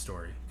great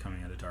story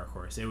coming out of Dark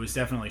Horse. It was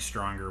definitely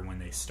stronger when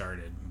they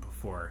started,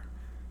 before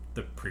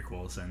the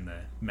prequels and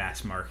the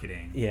mass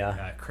marketing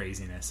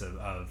craziness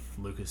of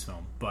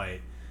Lucasfilm.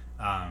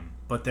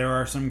 But there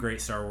are some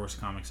great Star Wars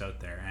comics out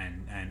there,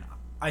 and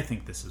I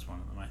think this is one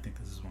of them. I think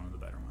this is one of the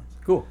better ones.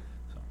 Cool.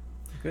 So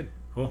good.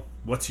 Cool.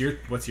 What's your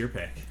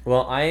pick?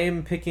 Well, I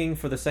am picking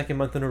for the second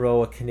month in a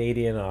row a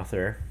Canadian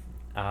author,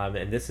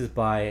 and this is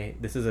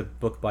a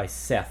book by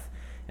Seth.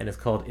 And it's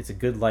called It's a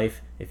Good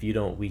Life If You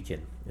Don't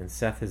Weaken. And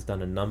Seth has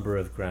done a number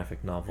of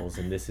graphic novels,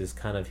 and this is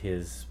kind of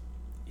his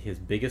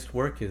biggest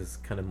work, his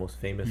kind of most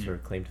famous or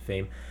claim to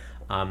fame.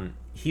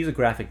 He's a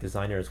graphic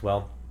designer as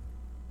well.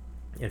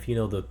 If you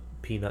know the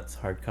Peanuts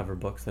hardcover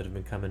books that have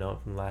been coming out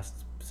in the last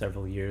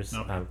several years,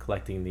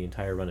 collecting the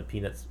entire run of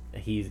Peanuts,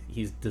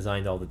 he's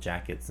designed all the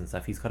jackets and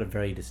stuff. He's got a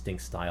very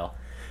distinct style.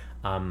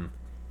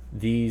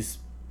 These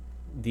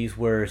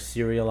were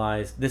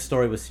serialized. This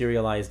story was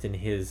serialized in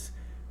his...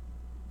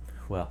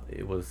 Well,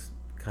 it was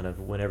kind of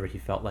whenever he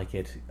felt like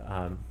it,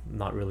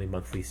 not really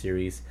monthly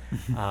series,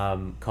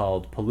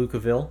 called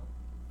Palookaville,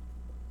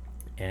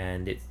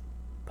 and it's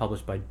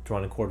published by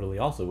Drawn and Quarterly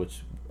also,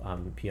 which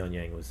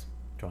Pyongyang was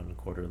Drawn and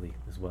Quarterly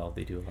as well.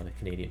 They do a lot of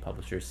Canadian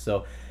publishers.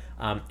 So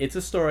it's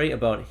a story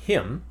about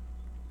him,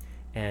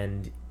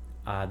 and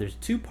there's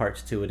two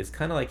parts to it. It's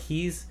kind of like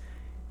he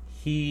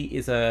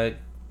is a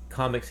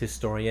comics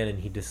historian, and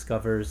he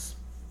discovers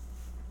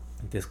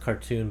this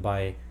cartoon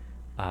by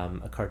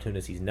a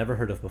cartoonist he's never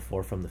heard of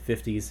before from the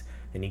 50s,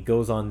 and he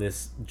goes on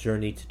this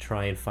journey to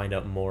try and find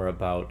out more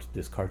about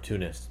this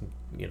cartoonist,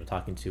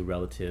 talking to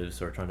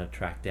relatives or trying to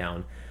track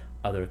down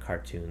other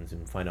cartoons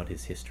and find out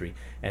his history.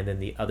 And then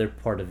the other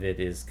part of it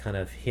is kind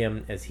of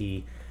him as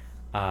he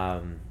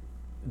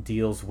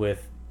deals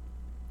with...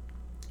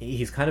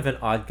 He's kind of an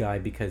odd guy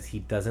because he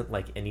doesn't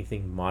like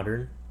anything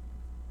modern.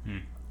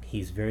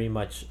 He's very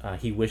much...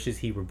 he wishes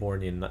he were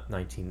born in the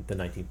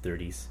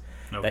 1930s.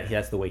 Okay.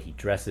 That's the way he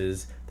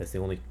dresses. That's the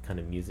only kind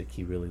of music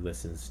he really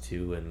listens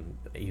to, and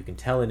you can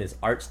tell in his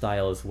art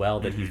style as well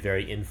that he's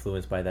very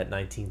influenced by that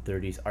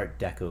 1930s Art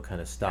Deco kind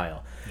of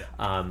style.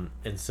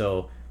 And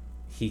so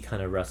he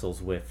kind of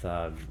wrestles with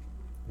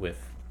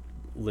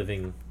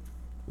living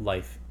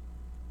life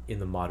in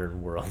the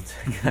modern world,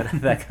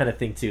 that kind of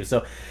thing too.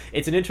 So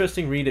it's an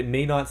interesting read. It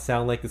may not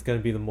sound like it's going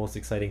to be the most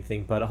exciting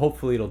thing, but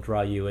hopefully it'll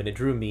draw you, and it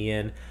drew me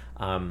in.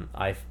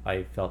 I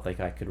felt like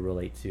I could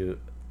relate to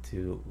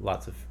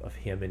lots of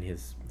him and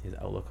his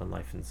outlook on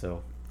life, and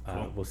so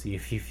Cool. We'll see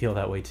if you feel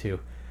that way too.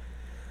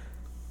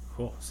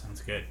 Cool.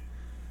 Sounds good.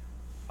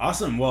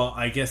 Awesome. Well,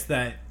 I guess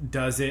that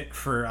does it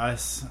for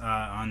us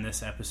on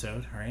this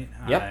episode, right?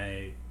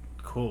 Yep.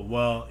 Cool.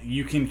 Well,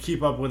 you can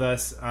keep up with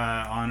us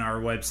on our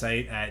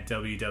website at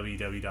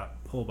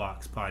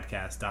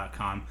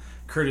www.pullboxpodcast.com.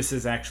 Kurtis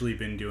has actually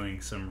been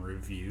doing some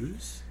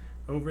reviews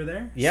over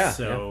there. Yeah.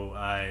 So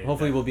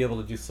hopefully we'll be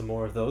able to do some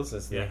more of those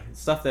as the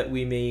stuff that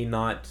we may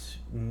not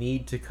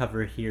need to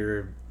cover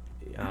here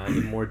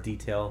in more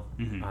detail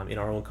in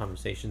our own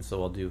conversation.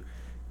 So I'll do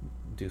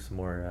some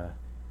more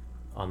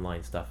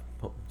online stuff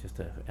just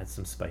to add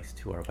some spice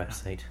to our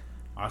website.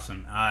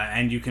 Awesome.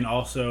 And you can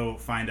also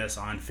find us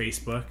on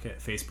Facebook at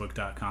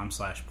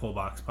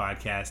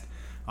facebook.com/pullboxpodcast,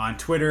 on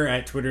Twitter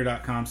at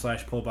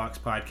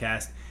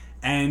twitter.com/pullboxpodcast.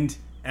 And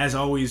as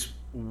always,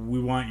 we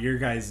want your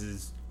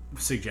guys'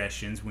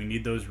 suggestions. We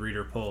need those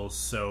reader polls,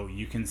 so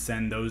you can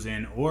send those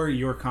in, or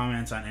your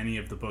comments on any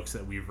of the books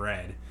that we've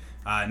read.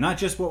 Not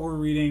just what we're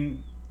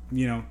reading,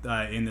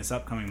 in this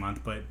upcoming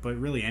month, but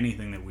really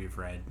anything that we've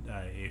read.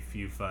 If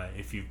you've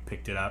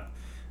picked it up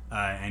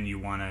and you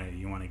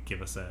wanna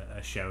give us a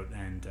shout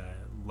and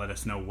let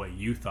us know what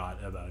you thought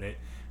about it,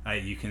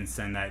 you can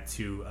send that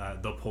to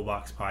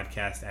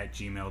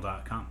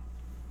thepullboxpodcast@gmail.com.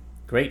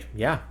 Great.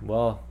 Yeah.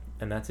 Well,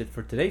 and that's it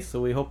for today. So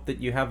we hope that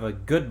you have a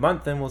good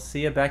month, and we'll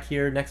see you back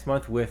here next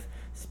month with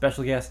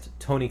special guest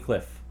Tony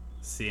Cliff.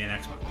 See you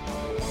next month.